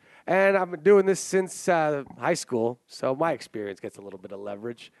leverage. And I've been doing this since high school, so my experience gets a little bit of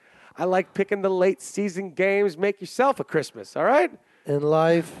leverage. I like picking the late season games. Make yourself a Christmas, all right? in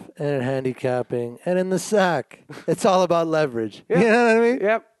life and in handicapping and in the sack, it's all about leverage. Yep. You know what I mean?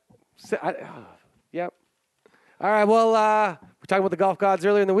 Yep. Yep. All right, well, we're talking about the golf gods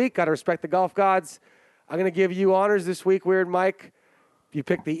earlier in the week. Got to respect the golf gods. I'm going to give you honors this week, Weird Mike. You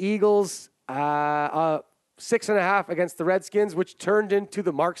picked the Eagles, 6.5 against the Redskins, which turned into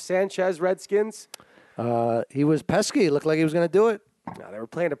the Mark Sanchez Redskins. He was pesky. Looked like he was going to do it. No, they were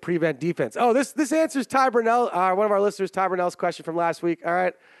playing a prevent defense. Oh, this answers Ty Burnell, one of our listeners, Ty Burnell's question from last week. All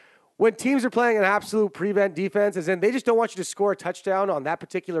right. When teams are playing an absolute prevent defense, as in they just don't want you to score a touchdown on that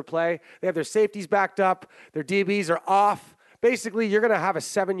particular play. They have their safeties backed up. Their DBs are off. Basically, you're going to have a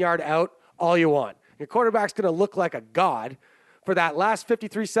 7-yard out all you want. Your quarterback's going to look like a god for that last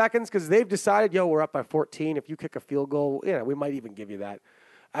 53 seconds because they've decided, we're up by 14. If you kick a field goal, we might even give you that.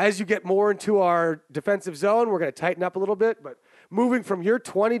 As you get more into our defensive zone, we're going to tighten up a little bit. But moving from your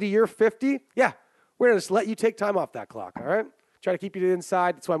 20 to your 50, we're going to just let you take time off that clock, all right? Try to keep you to the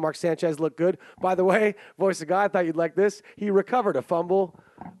inside. That's why Mark Sanchez looked good. By the way, voice of God, I thought you'd like this. He recovered a fumble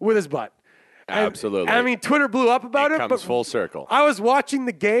with his butt. Absolutely. And, I mean, Twitter blew up about it. Comes but full circle. I was watching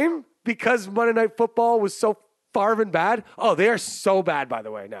the game because Monday Night Football was so far and bad. Oh, they are so bad, by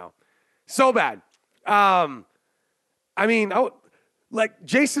the way, now. So bad. Like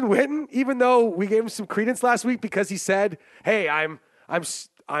Jason Witten, even though we gave him some credence last week because he said, "Hey, I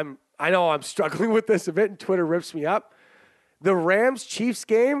know I'm struggling with this a bit," and Twitter rips me up. The Rams-Chiefs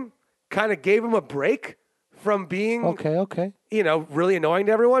game kind of gave him a break from being Okay. really annoying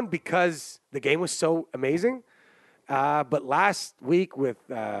to everyone because the game was so amazing. But last week with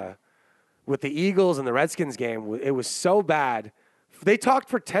the Eagles and the Redskins game, it was so bad. They talked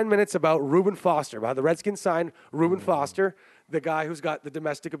for 10 minutes about Reuben Foster, about the Redskins signed Reuben Foster, the guy who's got the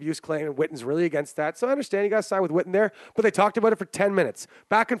domestic abuse claim, and Witten's really against that. So I understand you got to sign with Witten there, but they talked about it for 10 minutes.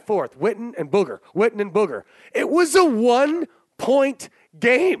 Back and forth, Witten and Booger. It was a 1-point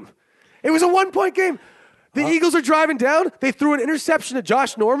game. The Eagles are driving down. They threw an interception to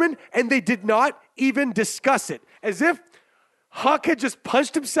Josh Norman, and they did not even discuss it. As if Huck had just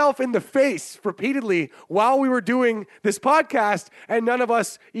punched himself in the face repeatedly while we were doing this podcast, and none of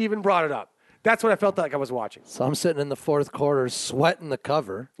us even brought it up. That's what I felt like I was watching. So I'm sitting in the fourth quarter, sweating the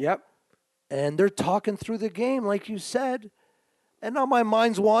cover, Yep. and they're talking through the game, like you said. And now my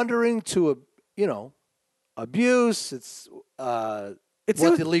mind's wandering to, abuse. It's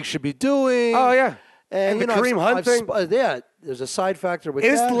what the league should be doing. Oh, yeah. And the Kareem Hunt thing. There's a side factor with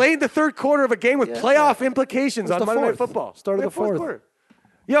It's that. late in the third quarter of a game with playoff implications It was on the Monday Night fourth. Football. Start of Yeah, the fourth. quarter.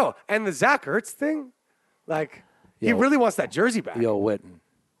 Yo, and the Zach Ertz thing, he Yo. really wants that jersey back. Yo, Witten,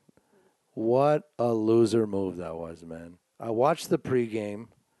 what a loser move that was, man. I watched the pregame.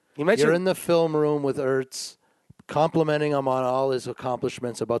 You mentioned You're in the film room with Ertz, complimenting him on all his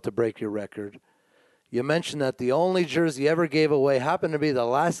accomplishments, about to break your record. You mentioned that the only jersey you ever gave away happened to be the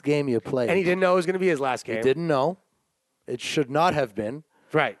last game you played. and he didn't know it was going to be his last game. He didn't know. It should not have been.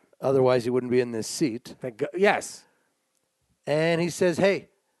 Right. Otherwise, he wouldn't be in this seat. Yes. And he says, hey,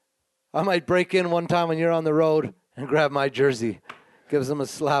 I might break in one time when you're on the road and grab my jersey. Gives him a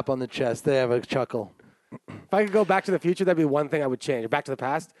slap on the chest. They have a chuckle. If I could go back to the future, that'd be one thing I would change. Or back to the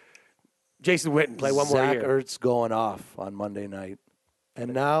past, Jason Witten play one more Zach year. Ertz going off on Monday night.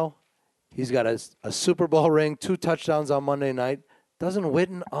 And now he's got a Super Bowl ring, 2 touchdowns on Monday night. Doesn't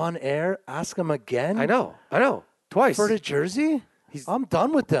Witten on air ask him again? I know. Twice. For the jersey? I'm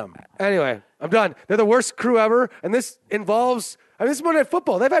done with them. Anyway, I'm done. They're the worst crew ever, and this involves. This is Monday Night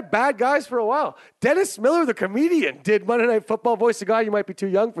Football. They've had bad guys for a while. Dennis Miller, the comedian, did Monday Night Football. Voice a guy you might be too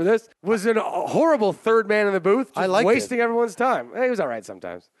young for this. Was a horrible third man in the booth. I liked wasting everyone's time. He was all right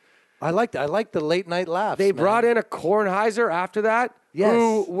sometimes. I liked the late night laughs. They man. brought in a Kornheiser after that, Yes.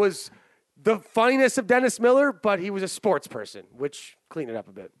 who was the funniness of Dennis Miller, but he was a sports person, which cleaned it up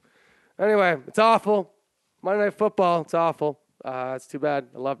a bit. Anyway, it's awful. Monday Night Football, it's awful. It's too bad.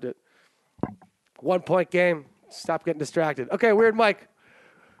 I loved it. 1-point game. Stop getting distracted. Okay, Weird Mike.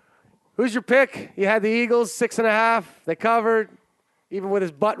 Who's your pick? You had the Eagles, 6.5. They covered, even with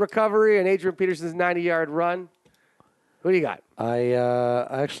his butt recovery and Adrian Peterson's 90-yard run. Who do you got? I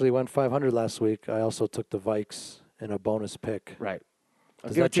actually went 500 last week. I also took the Vikes in a bonus pick. Right.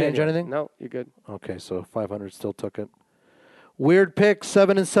 Does that change anything? No, you're good. Okay, so 500 still took it. Weird pick,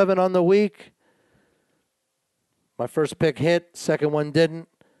 7-7 on the week. My first pick hit, second one didn't.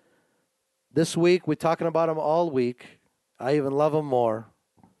 This week, we're talking about them all week. I even love them more.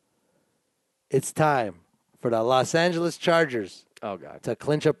 It's time for the Los Angeles Chargers Oh, God. to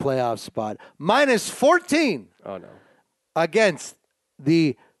clinch a playoff spot. Minus 14 Oh, no. against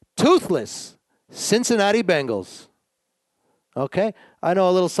the toothless Cincinnati Bengals. Okay? I know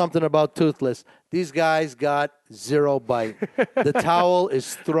a little something about toothless. These guys got 0 bite. The towel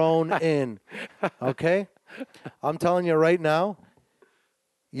is thrown in. Okay? I'm telling you right now,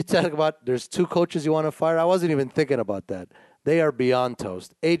 you talk about there's 2 coaches you want to fire. I wasn't even thinking about that. They are beyond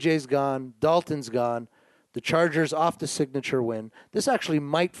toast. AJ's gone. Dalton's gone. The Chargers off the signature win. This actually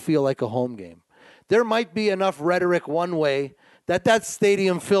might feel like a home game. There might be enough rhetoric one way that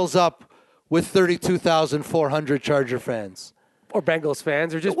stadium fills up with 32,400 Charger fans. Or Bengals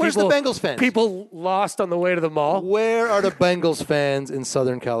fans, or just Where's people, the Bengals fans? People lost on the way to the mall. Where are the Bengals fans in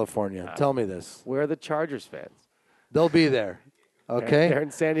Southern California? Tell me this. Where are the Chargers fans? They'll be there. Okay? They're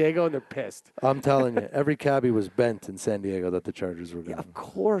in San Diego and they're pissed. I'm telling you, every cabbie was bent in San Diego that the Chargers were going to. Of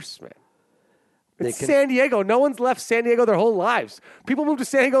course, man. They It's can- San Diego. No one's left San Diego their whole lives. People move to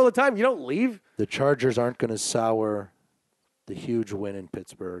San Diego all the time. You don't leave. The Chargers aren't going to sour the huge win in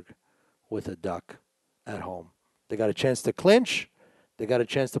Pittsburgh with a duck at home. They got a chance to clinch. They got a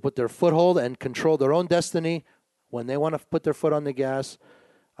chance to put their foothold and control their own destiny when they want to put their foot on the gas.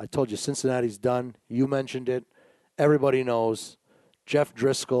 I told you Cincinnati's done. You mentioned it. Everybody knows. Jeff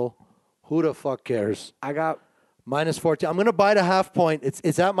Driscoll. Who the fuck cares? I got Minus 14. I'm going to buy the half point.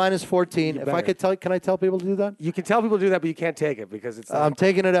 It's at minus 14. If I better. could tell, can I tell people to do that? You can tell people to do that, but you can't take it because it's not, I'm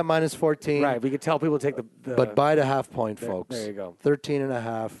taking it at minus 14. right. We can tell people to take the But buy the half point, folks. there you go. 13 and a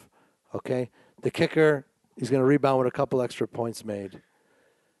half. Okay. The kicker, he's going to rebound with a couple extra points made.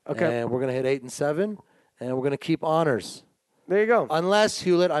 okay. And we're going to hit 8 and 7, and we're going to keep honors. There you go. Unless,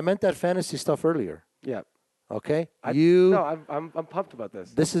 Hewlett, I meant that fantasy stuff earlier. Yeah. Okay. No, I'm pumped about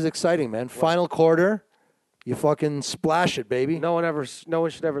this. This is exciting, man. Final quarter, you fucking splash it, baby. No one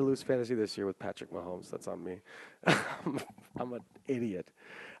should ever lose fantasy this year with Patrick Mahomes. That's on me. I'm an idiot.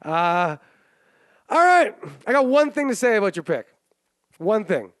 All right. I got one thing to say about your pick. One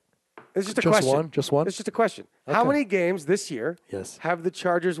thing. It's just a Just question. one? Just one? It's just a question. How Okay. many games this year Yes. have the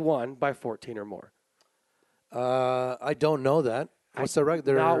Chargers won by 14 or more? I don't know that. What's the record?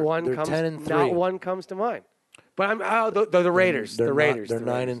 They're, not one they're comes. 10 and 3. Not one comes to mind. But the Raiders. They're the Raiders. They're the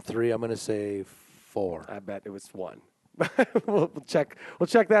 9 Raiders. and 3. I'm going to say 4. I bet it was one. we'll check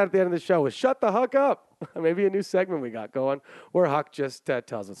that at the end of the show with Shut the Huck Up. Maybe a new segment we got going where Huck just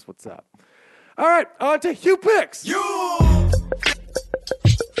tells us what's up. All right, on to Hugh Picks.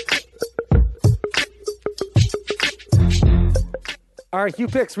 All right, Hugh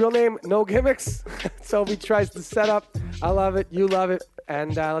Picks, real name, no gimmicks. Toby tries the setup. I love it. You love it.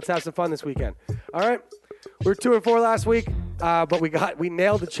 And let's have some fun this weekend. All right, we were 2-4 last week, but we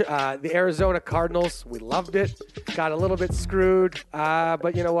nailed the Arizona Cardinals. We loved it. Got a little bit screwed,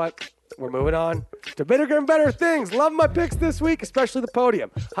 but you know what? We're moving on to bigger and better things. Love my picks this week, especially the podium.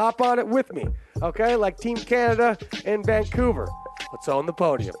 Hop on it with me, okay? Like Team Canada in Vancouver. Let's own the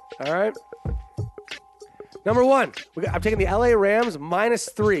podium, all right? Number one, I'm taking the LA Rams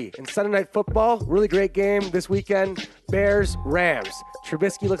 -3 in Sunday Night Football. Really great game this weekend. Bears, Rams.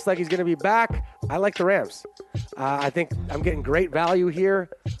 Trubisky looks like he's going to be back. I like the Rams. I think I'm getting great value here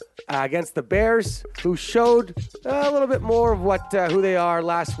against the Bears, who showed a little bit more of who they are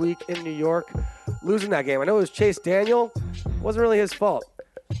last week in New York, losing that game. I know it was Chase Daniel. It wasn't really his fault.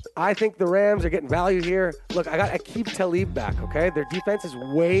 I think the Rams are getting value here. Look, I got Aqib Talib back, okay? Their defense is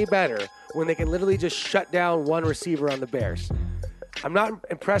way better when they can literally just shut down one receiver on the Bears. I'm not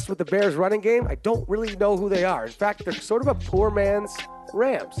impressed with the Bears running game. I don't really know who they are. In fact, they're sort of a poor man's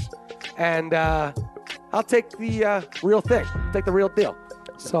Rams. And I'll take the real thing. I'll take the real deal.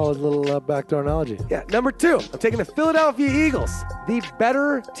 Solid little backdoor analogy. Yeah, number two, I'm taking the Philadelphia Eagles, the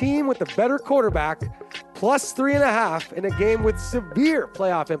better team with the better quarterback, +3.5 in a game with severe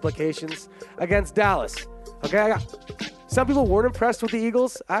playoff implications against Dallas. Okay, some people weren't impressed with the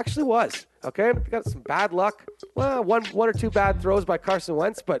Eagles. I actually was. Okay, they got some bad luck. Well, one or two bad throws by Carson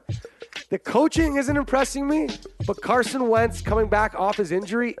Wentz, but the coaching isn't impressing me. But Carson Wentz coming back off his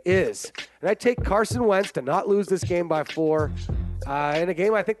injury is. And I take Carson Wentz to not lose this game by 4 in a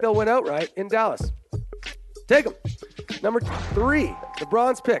game I think they'll win outright in Dallas. Take them. Number 3, the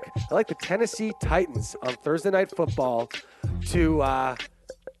bronze pick. I like the Tennessee Titans on Thursday Night Football to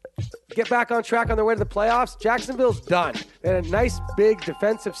get back on track on their way to the playoffs. Jacksonville's done. They had a nice, big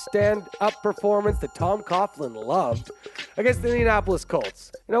defensive stand-up performance that Tom Coughlin loved against the Indianapolis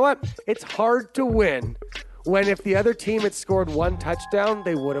Colts. You know what? It's hard to win when if the other team had scored 1 touchdown,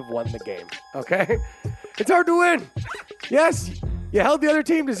 they would have won the game, okay? It's hard to win. Yes, you held the other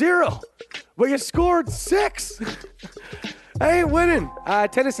team to 0, but you scored 6. I ain't winning.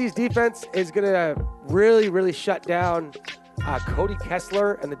 Tennessee's defense is going to really, really shut down Cody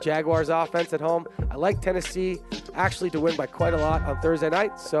Kessler and the Jaguars offense at home. I like Tennessee actually to win by quite a lot on Thursday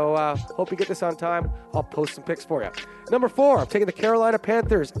night, so hope you get this on time. I'll post some picks for you. Number 4, I'm taking the Carolina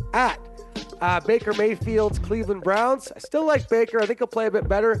Panthers at Baker Mayfield's Cleveland Browns. I still like Baker. I think he'll play a bit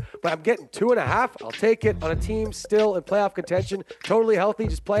better, but I'm getting 2.5. I'll take it on a team still in playoff contention, totally healthy,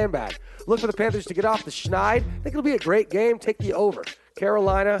 just playing bad. Look for the Panthers to get off the schneid. I think it'll be a great game. Take the over.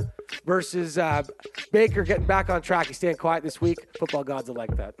 Carolina versus Baker getting back on track. He's staying quiet this week. Football gods will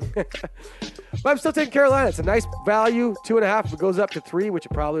like that. But I'm still taking Carolina. It's a nice value. 2.5. If it goes up to 3, which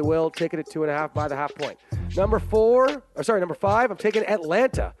it probably will, take it at 2.5 by the half point. Number 5, I'm taking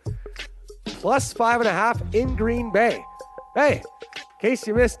Atlanta. +5.5 in Green Bay. Hey, in case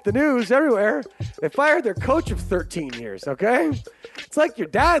you missed the news everywhere, they fired their coach of 13 years, okay? It's like your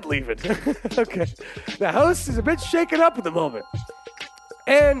dad leaving. Okay. The house is a bit shaken up at the moment.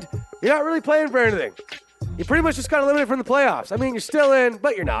 And you're not really playing for anything. You pretty much just got eliminated from the playoffs. I mean, you're still in,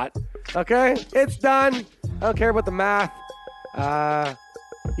 but you're not. Okay? It's done. I don't care about the math.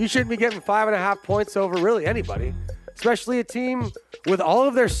 You shouldn't be getting 5.5 points over really anybody, especially a team with all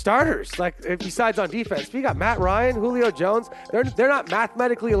of their starters, like besides on defense. But you got Matt Ryan, Julio Jones. They're not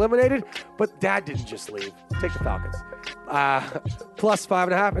mathematically eliminated, but Dad didn't just leave. Take the Falcons.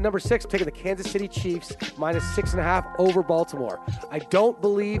 +5.5. And number 6, I'm taking the Kansas City Chiefs -6.5 over Baltimore. I don't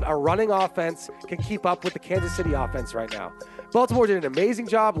believe a running offense can keep up with the Kansas City offense right now. Baltimore did an amazing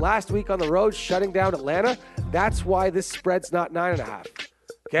job last week on the road shutting down Atlanta. That's why this spread's not 9.5.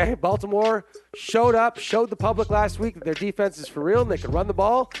 Okay, Baltimore showed the public last week that their defense is for real and they can run the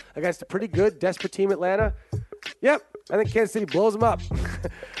ball against a pretty good, desperate team Atlanta. Yep, I think Kansas City blows them up.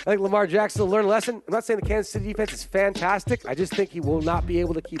 I think Lamar Jackson will learn a lesson. I'm not saying the Kansas City defense is fantastic. I just think he will not be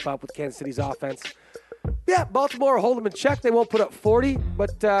able to keep up with Kansas City's offense. Yeah, Baltimore will hold them in check. They won't put up 40,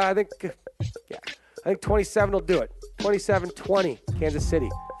 but I think 27 will do it. 27-20, Kansas City.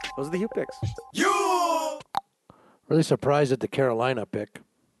 Those are the Hugh picks. Really surprised at the Carolina pick.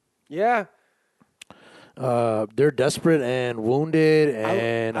 Yeah. They're desperate and wounded,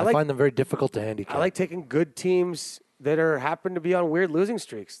 and I find them very difficult to handicap. I like taking good teams that happen to be on weird losing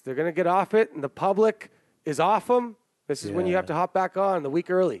streaks. They're going to get off it, and the public is off them. This is when you have to hop back on the week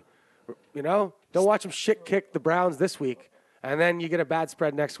early. You know, Don't watch them shit kick the Browns this week, and then you get a bad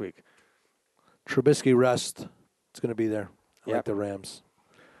spread next week. Trubisky rest. It's going to be there. I Yep. like the Rams.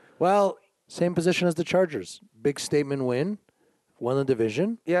 Well, Same position as the Chargers. Big statement win. Won the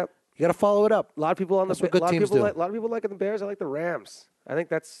division. yep. You got to follow it up. A lot of people on That's the what good a lot of teams people do. like, a lot of people liking the Bears. I like the Rams. I think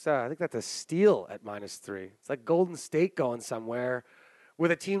that's a steal at -3. It's like Golden State going somewhere with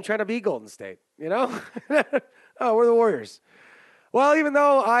a team trying to be Golden State. You know? Oh, we're the Warriors. Well, even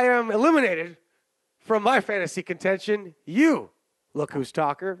though I am eliminated from my fantasy contention, you look who's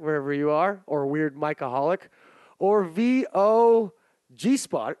talker wherever you are, or weird Mikeaholic, or VOG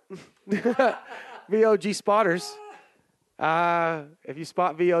spot, VOG spotters. If you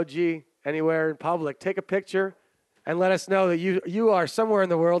spot VOG anywhere in public, take a picture and let us know that you are somewhere in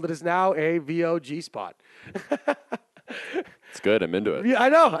the world that is now a VOG spot. It's good. I'm into it. Yeah, I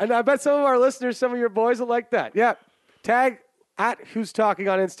know. And I bet some of our listeners, some of your boys will like that. Yeah. Tag at Who's Talking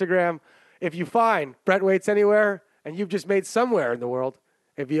on Instagram if you find Brent Waits anywhere and you've just made somewhere in the world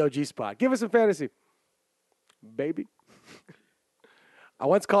a VOG spot. Give us some fantasy. Baby. I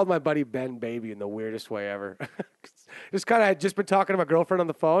once called my buddy Ben baby in the weirdest way ever. Just kind of had just been talking to my girlfriend on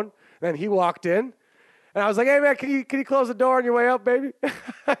the phone. And then he walked in. And I was like, hey, man, can you close the door on your way out, baby?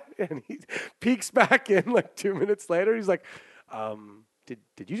 And he peeks back in like 2 minutes later. He's like,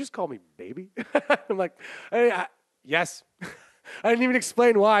 did you just call me baby? I'm like, hey, yes. I didn't even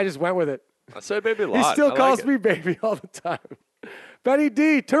explain why. I just went with it. I say baby a lot. He still I calls like me baby all the time. Benny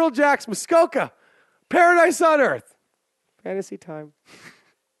D, Turtle Jacks, Muskoka, Paradise on Earth. Fantasy time.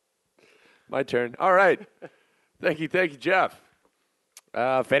 My turn. All right. Thank you, Jeff.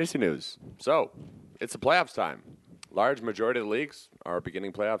 Fantasy news. So, it's the playoffs time. Large majority of the leagues are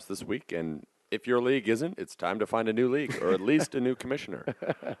beginning playoffs this week, and if your league isn't, it's time to find a new league or at least a new commissioner.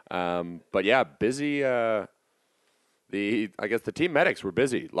 But yeah, busy. I guess the team medics were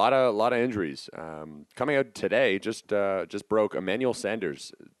busy. A lot of injuries. Coming out today, just broke Emmanuel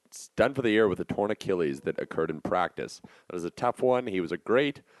Sanders. It's done for the year with a torn Achilles that occurred in practice. That was a tough one. He was a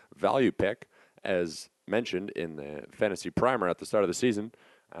great value pick, as mentioned in the fantasy primer at the start of the season.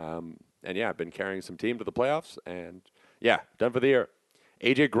 And yeah, been carrying some team to the playoffs, and yeah, done for the year.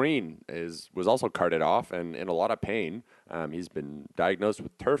 AJ Green was also carted off and in a lot of pain. He's been diagnosed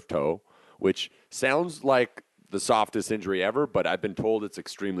with turf toe, which sounds like the softest injury ever, but I've been told it's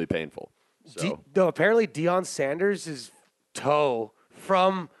extremely painful. So Though apparently Deion Sanders' toe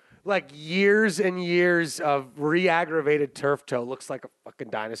from like years and years of re-aggravated turf toe looks like a fucking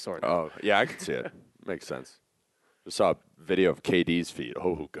dinosaur. oh yeah, I can see it. Makes sense. Just saw a video of KD's feet.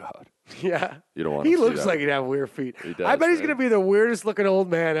 Oh god. Yeah. You don't want He to see looks that. like he'd have weird feet. He does, I bet he's right? going to be the weirdest looking old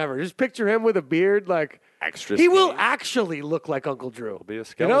man ever. Just picture him with a beard. Like, Extra he will skinny. actually look like Uncle Drew. Be a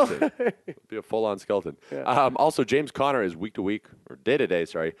You know? skeleton. Be a full-on skeleton. Also, James Conner is week to week, or day to day,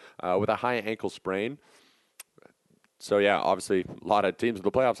 sorry, with a high ankle sprain. So yeah, obviously, a lot of teams in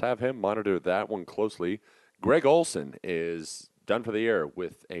the playoffs have him. Monitor that one closely. Greg Olson is done for the year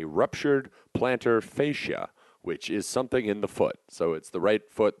with a ruptured plantar fascia, which is something in the foot. So it's the right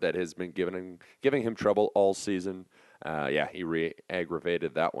foot that has been giving him trouble all season. Yeah, he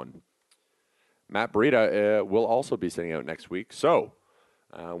re-aggravated that one. Matt Breida will also be sitting out next week. So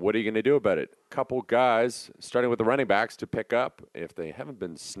what are you going to do about it? Couple guys, starting with the running backs, to pick up, if they haven't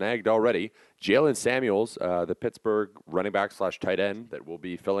been snagged already. Jalen Samuels, the Pittsburgh running back / tight end that will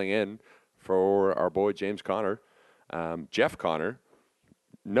be filling in for our boy James Conner. Jeff Conner,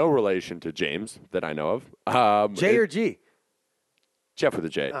 no relation to James that I know of. J or G? Jeff with a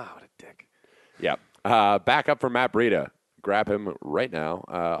J. Oh, what a dick. Yeah. Back up for Matt Breida. Grab him right now.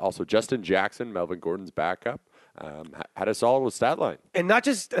 Also, Justin Jackson, Melvin Gordon's backup, had a solid stat line. And not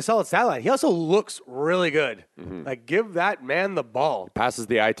just a solid stat line. He also looks really good. Mm-hmm. Like, give that man the ball. Passes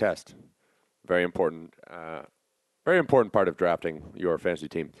the eye test. Very important. Very important part of drafting your fantasy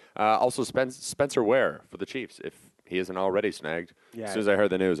team. Also, Spencer Ware for the Chiefs, if he isn't already snagged. Yeah. As soon as I heard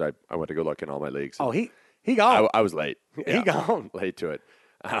the news, I went to go look in all my leagues. Oh, he gone. I was late. He gone. Late to it.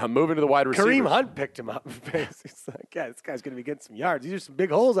 Moving to the wide receivers. Kareem Hunt picked him up. It's like, yeah, this guy's going to be getting some yards. These are some big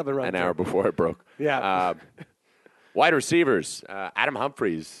holes I've been running. An hour before it broke. Yeah. Wide receivers. Adam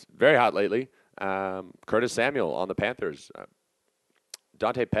Humphries, very hot lately. Curtis Samuel on the Panthers.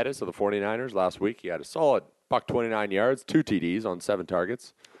 Dante Pettis of the 49ers last week. He had a solid $129 yards, 2 TDs on 7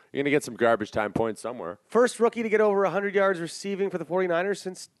 targets. You're going to get some garbage time points somewhere. First rookie to get over 100 yards receiving for the 49ers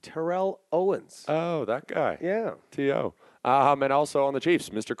since Terrell Owens. Oh, that guy. Yeah. T.O. And also on the Chiefs,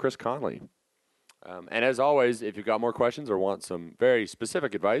 Mr. Chris Conley. And as always, if you've got more questions or want some very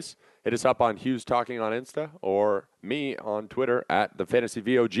specific advice, hit us up on Hughes Talking on Insta or me on Twitter at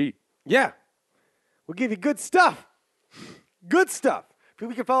TheFantasyVOG. Yeah. We'll give you good stuff. Good stuff. If You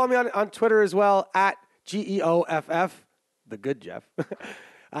can follow me on Twitter as well, at GEOFF, the good Jeff.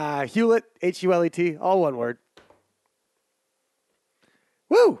 Hewlett, Hulet, all one word.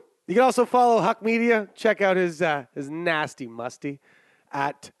 Woo! You can also follow Huck Media. Check out his nasty musty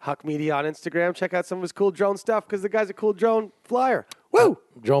at Huck Media on Instagram. Check out some of his cool drone stuff because the guy's a cool drone flyer. Woo!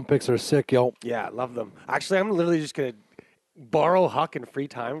 Drone pics are sick, yo. Yeah, love them. Actually, I'm literally just going to borrow Huck in free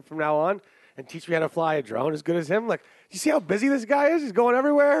time from now on and teach me how to fly a drone as good as him. Like, you see how busy this guy is? He's going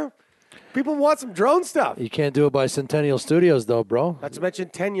everywhere. People want some drone stuff. You can't do it by Centennial Studios, though, bro. Not to mention,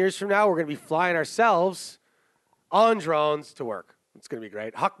 10 years from now, we're going to be flying ourselves on drones to work. It's going to be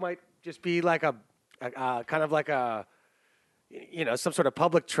great. Huck might just be like a kind of like a, some sort of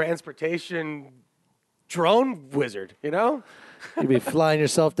public transportation drone wizard, You'd be flying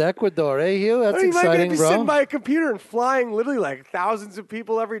yourself to Ecuador, eh, Hugh? That's He might exciting, be bro. sitting by a computer and flying literally like thousands of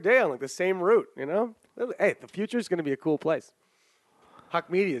people every day on like the same route, Hey, the future is going to be a cool place. Huck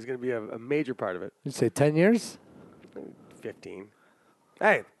Media is going to be a major part of it. You say 10 years? 15.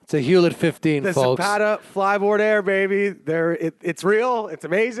 Hey, It's a Hewlett 15, the folks. Zapata Flyboard Air, baby. It's real. It's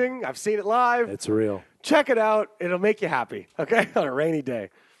amazing. I've seen it live. It's real. Check it out. It'll make you happy, okay, on a rainy day.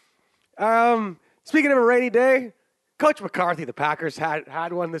 Speaking of a rainy day, Coach McCarthy, the Packers,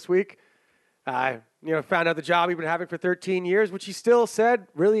 had one this week. Found out the job he'd been having for 13 years, which he still said,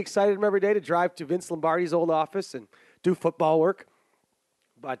 really excited him every day to drive to Vince Lombardi's old office and do football work.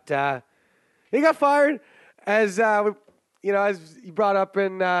 But he got fired, as you brought up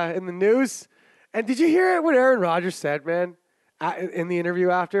in the news. And did you hear what Aaron Rodgers said, man, in the interview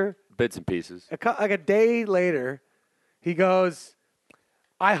after? Bits and pieces. Like a day later, he goes,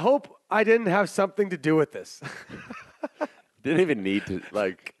 I hope I didn't have something to do with this. Didn't even need to,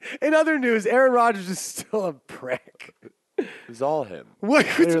 In other news, Aaron Rodgers is still a prick. it's all him. What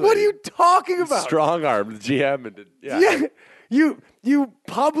are you talking about? Strong arm, the GM. And Yeah. You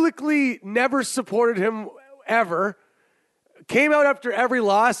publicly never supported him ever. Came out after every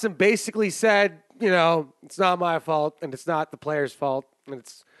loss and basically said, it's not my fault and it's not the player's fault. And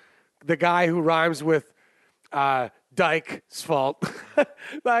it's the guy who rhymes with Dyke's fault.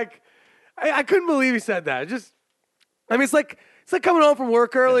 I couldn't believe he said that. It's like coming home from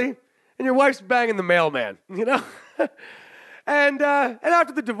work early and your wife's banging the mailman, and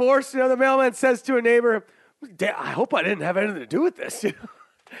after the divorce, the mailman says to a neighbor, I hope I didn't have anything to do with this.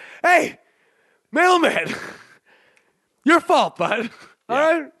 Hey, mailman, your fault, bud. All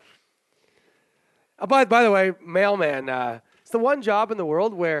right. By the way, mailman, it's the one job in the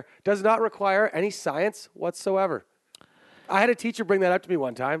world where it does not require any science whatsoever. I had a teacher bring that up to me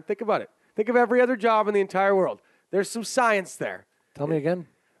one time. Think about it. Think of every other job in the entire world. There's some science there. Tell me again.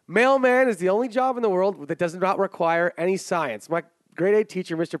 Mailman is the only job in the world that does not require any science. My grade 8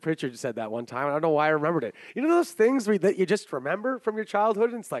 teacher, Mr. Pritchard, said that one time. I don't know why I remembered it. You know those things that you just remember from your childhood?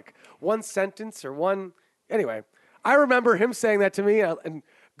 And it's like one sentence or one... Anyway, I remember him saying that to me and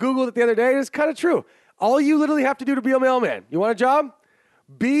Googled it the other day. And it's kind of true. All you literally have to do to be a mailman. You want a job?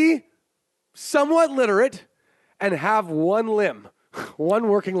 Be somewhat literate and have one limb, one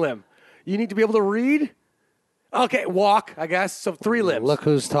working limb. You need to be able to read. Okay, walk, I guess. So 3 limbs. Look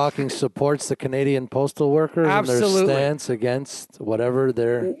who's talking supports the Canadian postal workers Absolutely. and their stance against whatever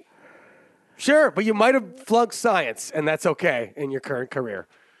they're... Sure, but you might have flunked science, and that's okay in your current career.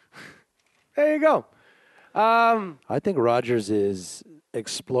 There you go. I think Rodgers is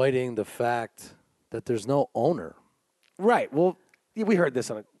exploiting the fact that there's no owner. Right. Well, we heard this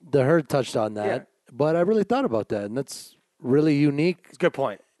on it. The Herd touched on that, Yeah. but I really thought about that, and that's really unique It's a good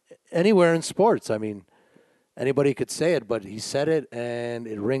point. anywhere in sports. I mean, anybody could say it, but he said it, and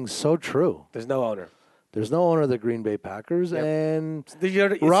it rings so true. There's no owner. There's no owner of the Green Bay Packers, Yep. and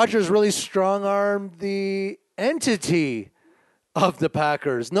It's- Rodgers really strong-armed the entity of the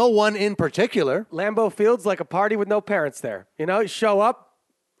Packers. No one in particular. Lambeau Field's like a party with no parents there. You show up.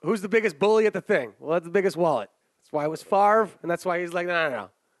 Who's the biggest bully at the thing? Well, that's the biggest wallet. That's why it was Favre, and that's why he's like, no.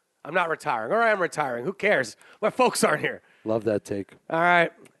 I'm not retiring. Or I am retiring. Who cares? My folks aren't here. Love that take. All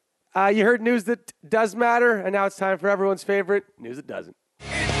right. You heard news that does matter, and now it's time for everyone's favorite news that doesn't.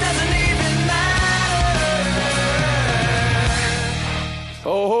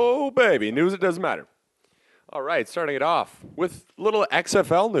 Oh, baby. News, it doesn't matter. All right, starting it off with little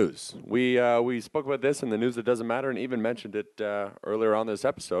XFL news. We spoke about this in the news that doesn't matter and even mentioned it earlier on this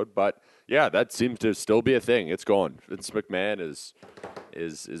episode. But, yeah, that seems to still be a thing. It's going. Vince McMahon is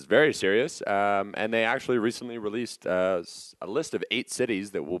very serious. And they actually recently released a list of 8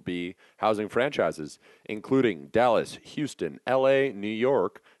 cities that will be housing franchises, including Dallas, Houston, L.A., New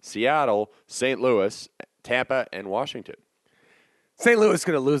York, Seattle, St. Louis, Tampa, and Washington. St. Louis is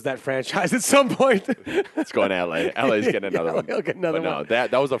going to lose that franchise at some point. It's going to L.A. L.A.'s getting another one. He'll get another But no, one.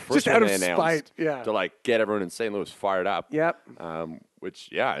 that was the first Just one out of they announced spite, yeah. to like get everyone in St. Louis fired up. Yep. Which,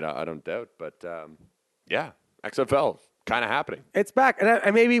 yeah, I don't doubt. But, yeah, XFL kind of happening. It's back.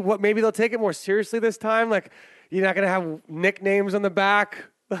 And maybe they'll take it more seriously this time. Like, you're not going to have nicknames on the back.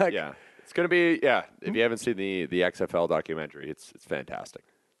 Like, Yeah. It's going to be, yeah, if you haven't seen the XFL documentary, it's fantastic.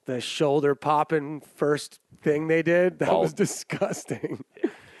 the shoulder popping first thing they did. That Ball. was disgusting.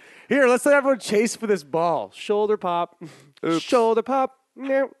 Here, let's let everyone chase for this ball. Shoulder pop. Oops. Shoulder pop.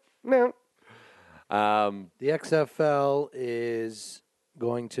 No, no. The XFL is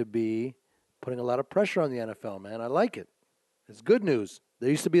going to be putting a lot of pressure on the NFL, man. I like it. It's good news. There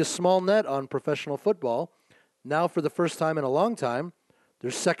used to be a small net on professional football. Now, for the first time in a long time,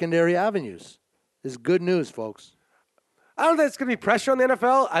 there's secondary avenues. It's good news, folks. I don't think it's going to be pressure on the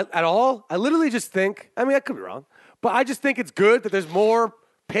NFL at all. I literally just think, I mean, I could be wrong, but I just think it's good that there's more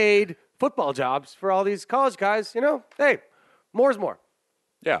paid football jobs for all these college guys. You know, hey, more is more.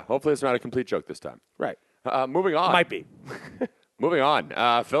 Yeah, hopefully it's not a complete joke this time. Right. Moving on. Might be. Moving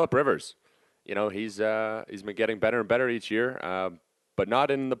on. Phillip Rivers. You know, he's been getting better and better each year, but not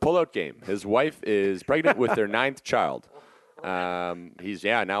in the pullout game. His wife is pregnant with their 9th child. He's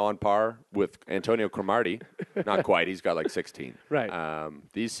now on par with Antonio Cromartie. Not quite. He's got like 16. Right.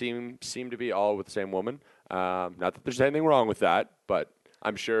 These seem to be all with the same woman. Not that there's anything wrong with that, but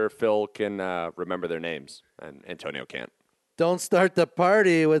I'm sure Phil can remember their names, and Antonio can't. Don't start the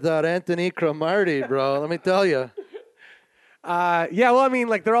party without Anthony Cromartie, bro. Let me tell you. Yeah, well, I mean,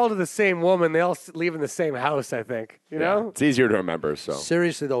 like, they're all to the same woman. They all live in the same house, I think. You know? It's easier to remember. So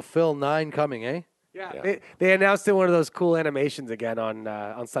Seriously, though, Phil, 9 coming, eh? Yeah. They announced in one of those cool animations again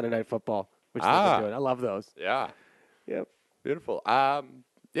on Sunday Night Football, which they've been doing. I love those. yeah. Yep. Beautiful.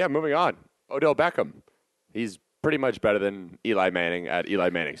 Moving on. Odell Beckham. He's pretty much better than Eli Manning at Eli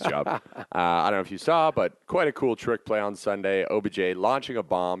Manning's job. I don't know if you saw, but quite a cool trick play on Sunday. OBJ launching a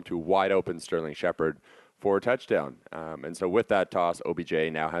bomb to wide open Sterling Shepard for a touchdown. And so with that toss,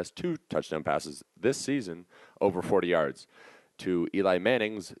 OBJ now has 2 touchdown passes this season over 40 yards to Eli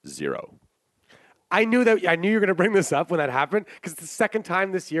Manning's 0. I knew you were going to bring this up when that happened because it's the second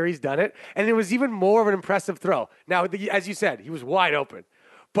time this year he's done it, and it was even more of an impressive throw. Now, as you said, he was wide open,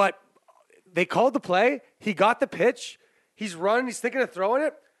 but they called the play. He got the pitch. He's running. He's thinking of throwing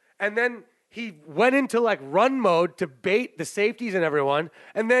it, and then he went into like run mode to bait the safeties and everyone,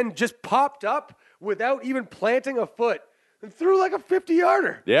 and then just popped up without even planting a foot and threw like a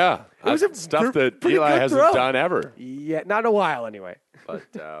 50-yarder. Yeah. It was That's stuff that pretty Eli good hasn't throw. done ever. Yeah, not in a while anyway. But,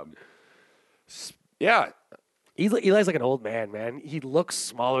 yeah. Eli's like an old man. He looks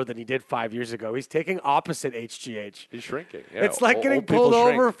smaller than he did 5 years ago. He's taking opposite HGH. He's shrinking. Yeah, It's like getting old people pulled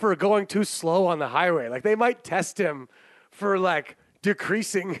shrink. over for going too slow on the highway. Like, they might test him for, like,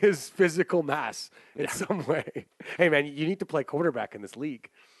 decreasing his physical mass in some way. Hey, man, you need to play quarterback in this league.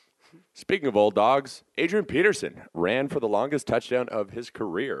 Speaking of old dogs, Adrian Peterson ran for the longest touchdown of his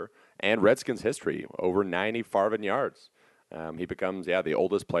career and Redskins history, over 90 Farven yards. He becomes, the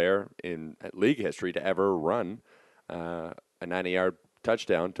oldest player in league history to ever run a 90-yard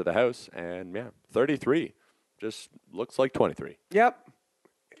touchdown to the house. And, 33. Just looks like 23. Yep.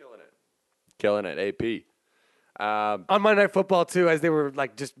 Killing it, AP. On Monday Night Football, too, as they were,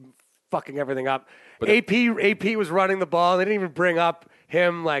 like, just fucking everything up. AP was running the ball. They didn't even bring up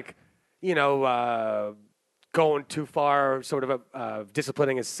him, like, going too far, sort of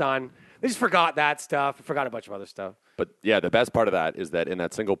disciplining his son. They just forgot that stuff. Forgot a bunch of other stuff. But, the best part of that is that in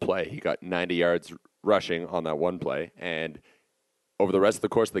that single play, he got 90 yards rushing on that one play. And over the rest of the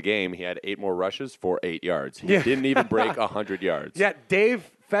course of the game, he had 8 more rushes for 8 yards. He didn't even break 100 yards. Yeah, Dave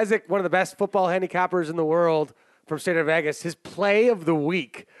Fezzik, one of the best football handicappers in the world from State of Vegas, his play of the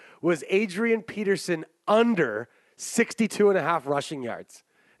week was Adrian Peterson under 62.5 rushing yards.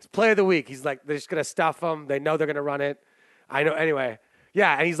 His play of the week. He's like, they're just going to stuff him. They know they're going to run it. I know. Anyway.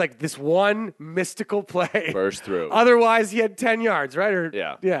 Yeah, and he's like, this one mystical play. Burst through. Otherwise, he had 10 yards, right?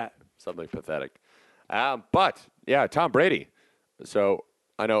 Yeah. Something pathetic. But Tom Brady. So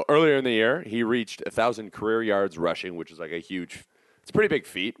I know earlier in the year, he reached 1,000 career yards rushing, which is like it's a pretty big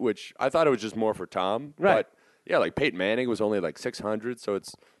feat, which I thought it was just more for Tom. Right. But like Peyton Manning was only like 600, so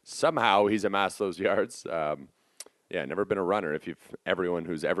it's somehow he's amassed those yards. Never been a runner. Everyone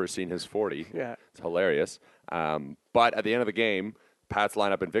who's ever seen his 40, it's hilarious. But at the end of the game, Pats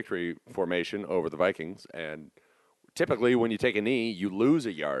line up in victory formation over the Vikings, and typically when you take a knee, you lose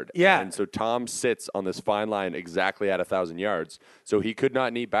a yard. Yeah. And so Tom sits on this fine line exactly at 1,000 yards, so he could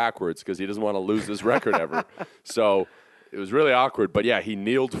not knee backwards because he doesn't want to lose this record ever. So It was really awkward, but yeah, he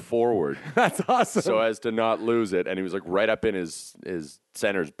kneeled forward That's awesome. so as to not lose it, and he was like right up in his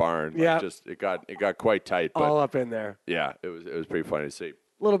center's barn. Like, Yeah. just it got quite tight, but all up in there. yeah, it was pretty funny to see.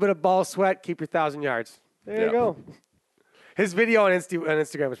 A little bit of ball sweat, keep your 1,000 yards. There you Yeah. go. His video on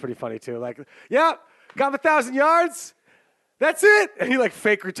Instagram was pretty funny too. Like, yeah, got my 1,000 yards. That's it. And he like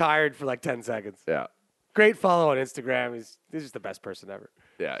fake retired for like 10 seconds. Yeah, Great follow on Instagram. He's just the best person ever.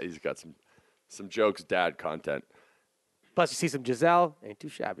 yeah, he's got some jokes, dad content. Plus, you see some Giselle, ain't too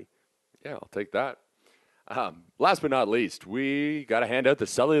shabby. Yeah, I'll take that. Last but not least, we got to hand out the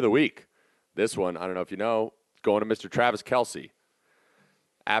Sully of the Week. This one, I don't know if you know, going to Mr. Travis Kelce.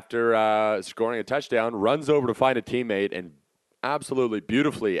 After scoring a touchdown, runs over to find a teammate and absolutely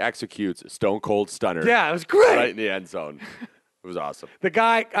beautifully executes a stone cold stunner. Yeah, it was great. Right in the end zone. It was awesome. The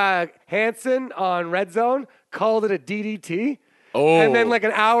guy, Hansen on Red Zone, called it a DDT. Oh. And then like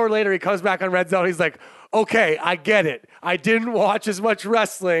an hour later, he comes back on Red Zone. He's like, okay, I get it. I didn't watch as much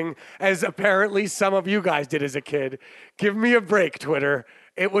wrestling as apparently some of you guys did as a kid. Give me a break, Twitter.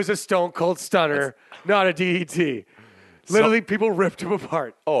 It was a stone cold stunner, not a DDT. Literally, people ripped him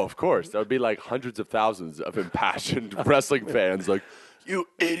apart. Oh, of course. That would be like hundreds of thousands of impassioned wrestling fans like, you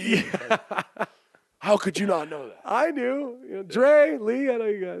idiot. How could you not know that? I knew. You know, Dre, Lee, I know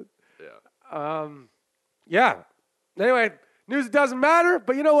you guys. Yeah. Yeah. Anyway, news doesn't matter,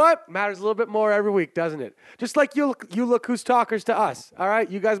 but you know what? Matters a little bit more every week, doesn't it? Just like you look who's talkers to us. All right,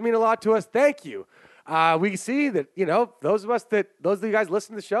 you guys mean a lot to us. Thank you. We see that those of you guys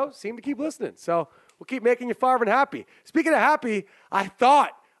listen to the show seem to keep listening. So we'll keep making you Farvin happy. Speaking of happy, I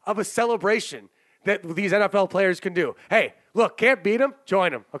thought of a celebration that these NFL players can do. Hey, look, can't beat them,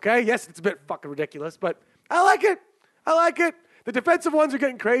 join them. Okay? Yes, it's a bit fucking ridiculous, but I like it. I like it. The defensive ones are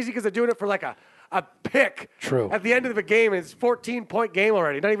getting crazy because they're doing it for like a pick. True. At the end of the game, and it's a 14-point game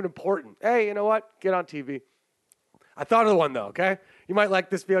already. Not even important. Hey, you know what? Get on TV. I thought of the one, though, okay? You might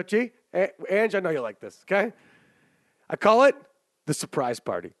like this, VOG. Ange, I know you like this, okay? I call it the surprise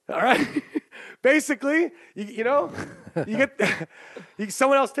party, all right? Basically, you get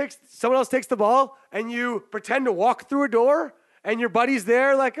someone else takes the ball, and you pretend to walk through a door, and your buddy's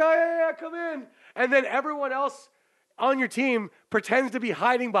there like, oh, yeah, come in. And then everyone else on your team pretends to be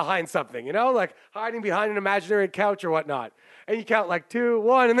hiding behind something, like hiding behind an imaginary couch or whatnot. And you count like 2,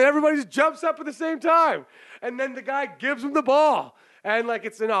 1, and then everybody just jumps up at the same time. And then the guy gives him the ball. And like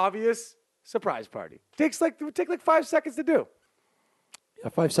it's an obvious surprise party. It would take like 5 seconds to do. Yeah,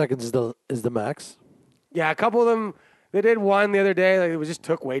 5 seconds is the max. Yeah, a couple of them, they did one the other day. Like, it just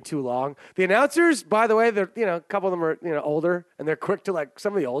took way too long. The announcers, by the way, they're a couple of them are older, and they're quick to like.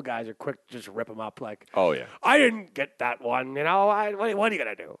 Some of the old guys are quick to just rip them up. Like, Oh, yeah. I didn't get that one. What are you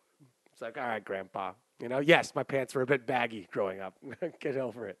gonna do? It's like, all right, Grandpa. Yes, my pants were a bit baggy growing up. Get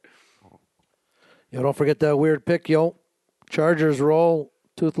over it. Yo, don't forget that weird pick, yo. Chargers roll.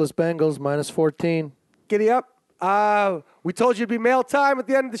 Toothless Bengals -14. Giddy up. We told you it'd be mail time at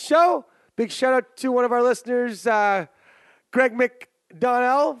the end of the show. Big shout out to one of our listeners, Greg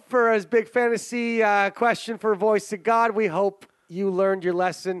McDonnell, for his big fantasy question for Voice of God. We hope you learned your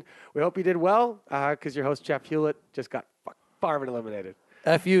lesson. We hope you did well because your host, Jeff Hewlett, just got Farvin eliminated.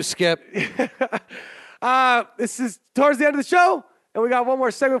 F you, Skip. This is towards the end of the show, and we got one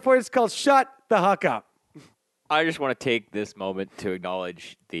more segment for you. It's called Shut the Huck Up. I just want to take this moment to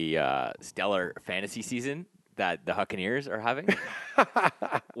acknowledge the stellar fantasy season that the Huccaneers are having.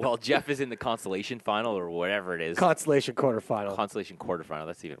 Well, Jeff is in the consolation final or whatever it is. Consolation quarterfinal. Consolation quarterfinal.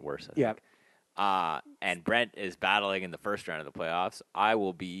 That's even worse. I Yeah. think. And Brent is battling in the first round of the playoffs. I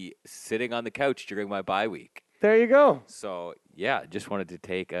will be sitting on the couch during my bye week. There you go. So, yeah, just wanted to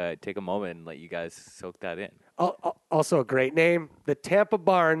take a moment and let you guys soak that in. Also a great name, the Tampa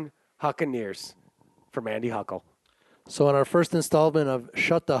Barn Huccaneers from Andy Huckle. So in our first installment of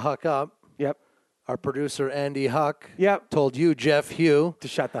Shut the Huck Up, Yep. our producer Andy Huck Yep. told you, Jeff Hugh, To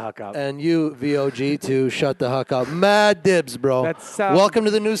shut the Huck Up. and you, VOG, to shut the Huck Up. Mad dibs, bro. That's, Welcome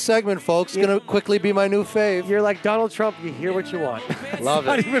to the new segment, folks. Going to quickly be my new fave. You're like Donald Trump. You hear what you want. Love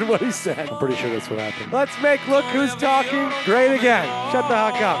Not it. even what he said. I'm pretty sure that's what happened. Let's make Look Who's Talking great again. Shut the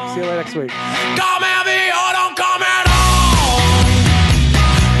Huck Up. See you later next week. Call me or don't call me.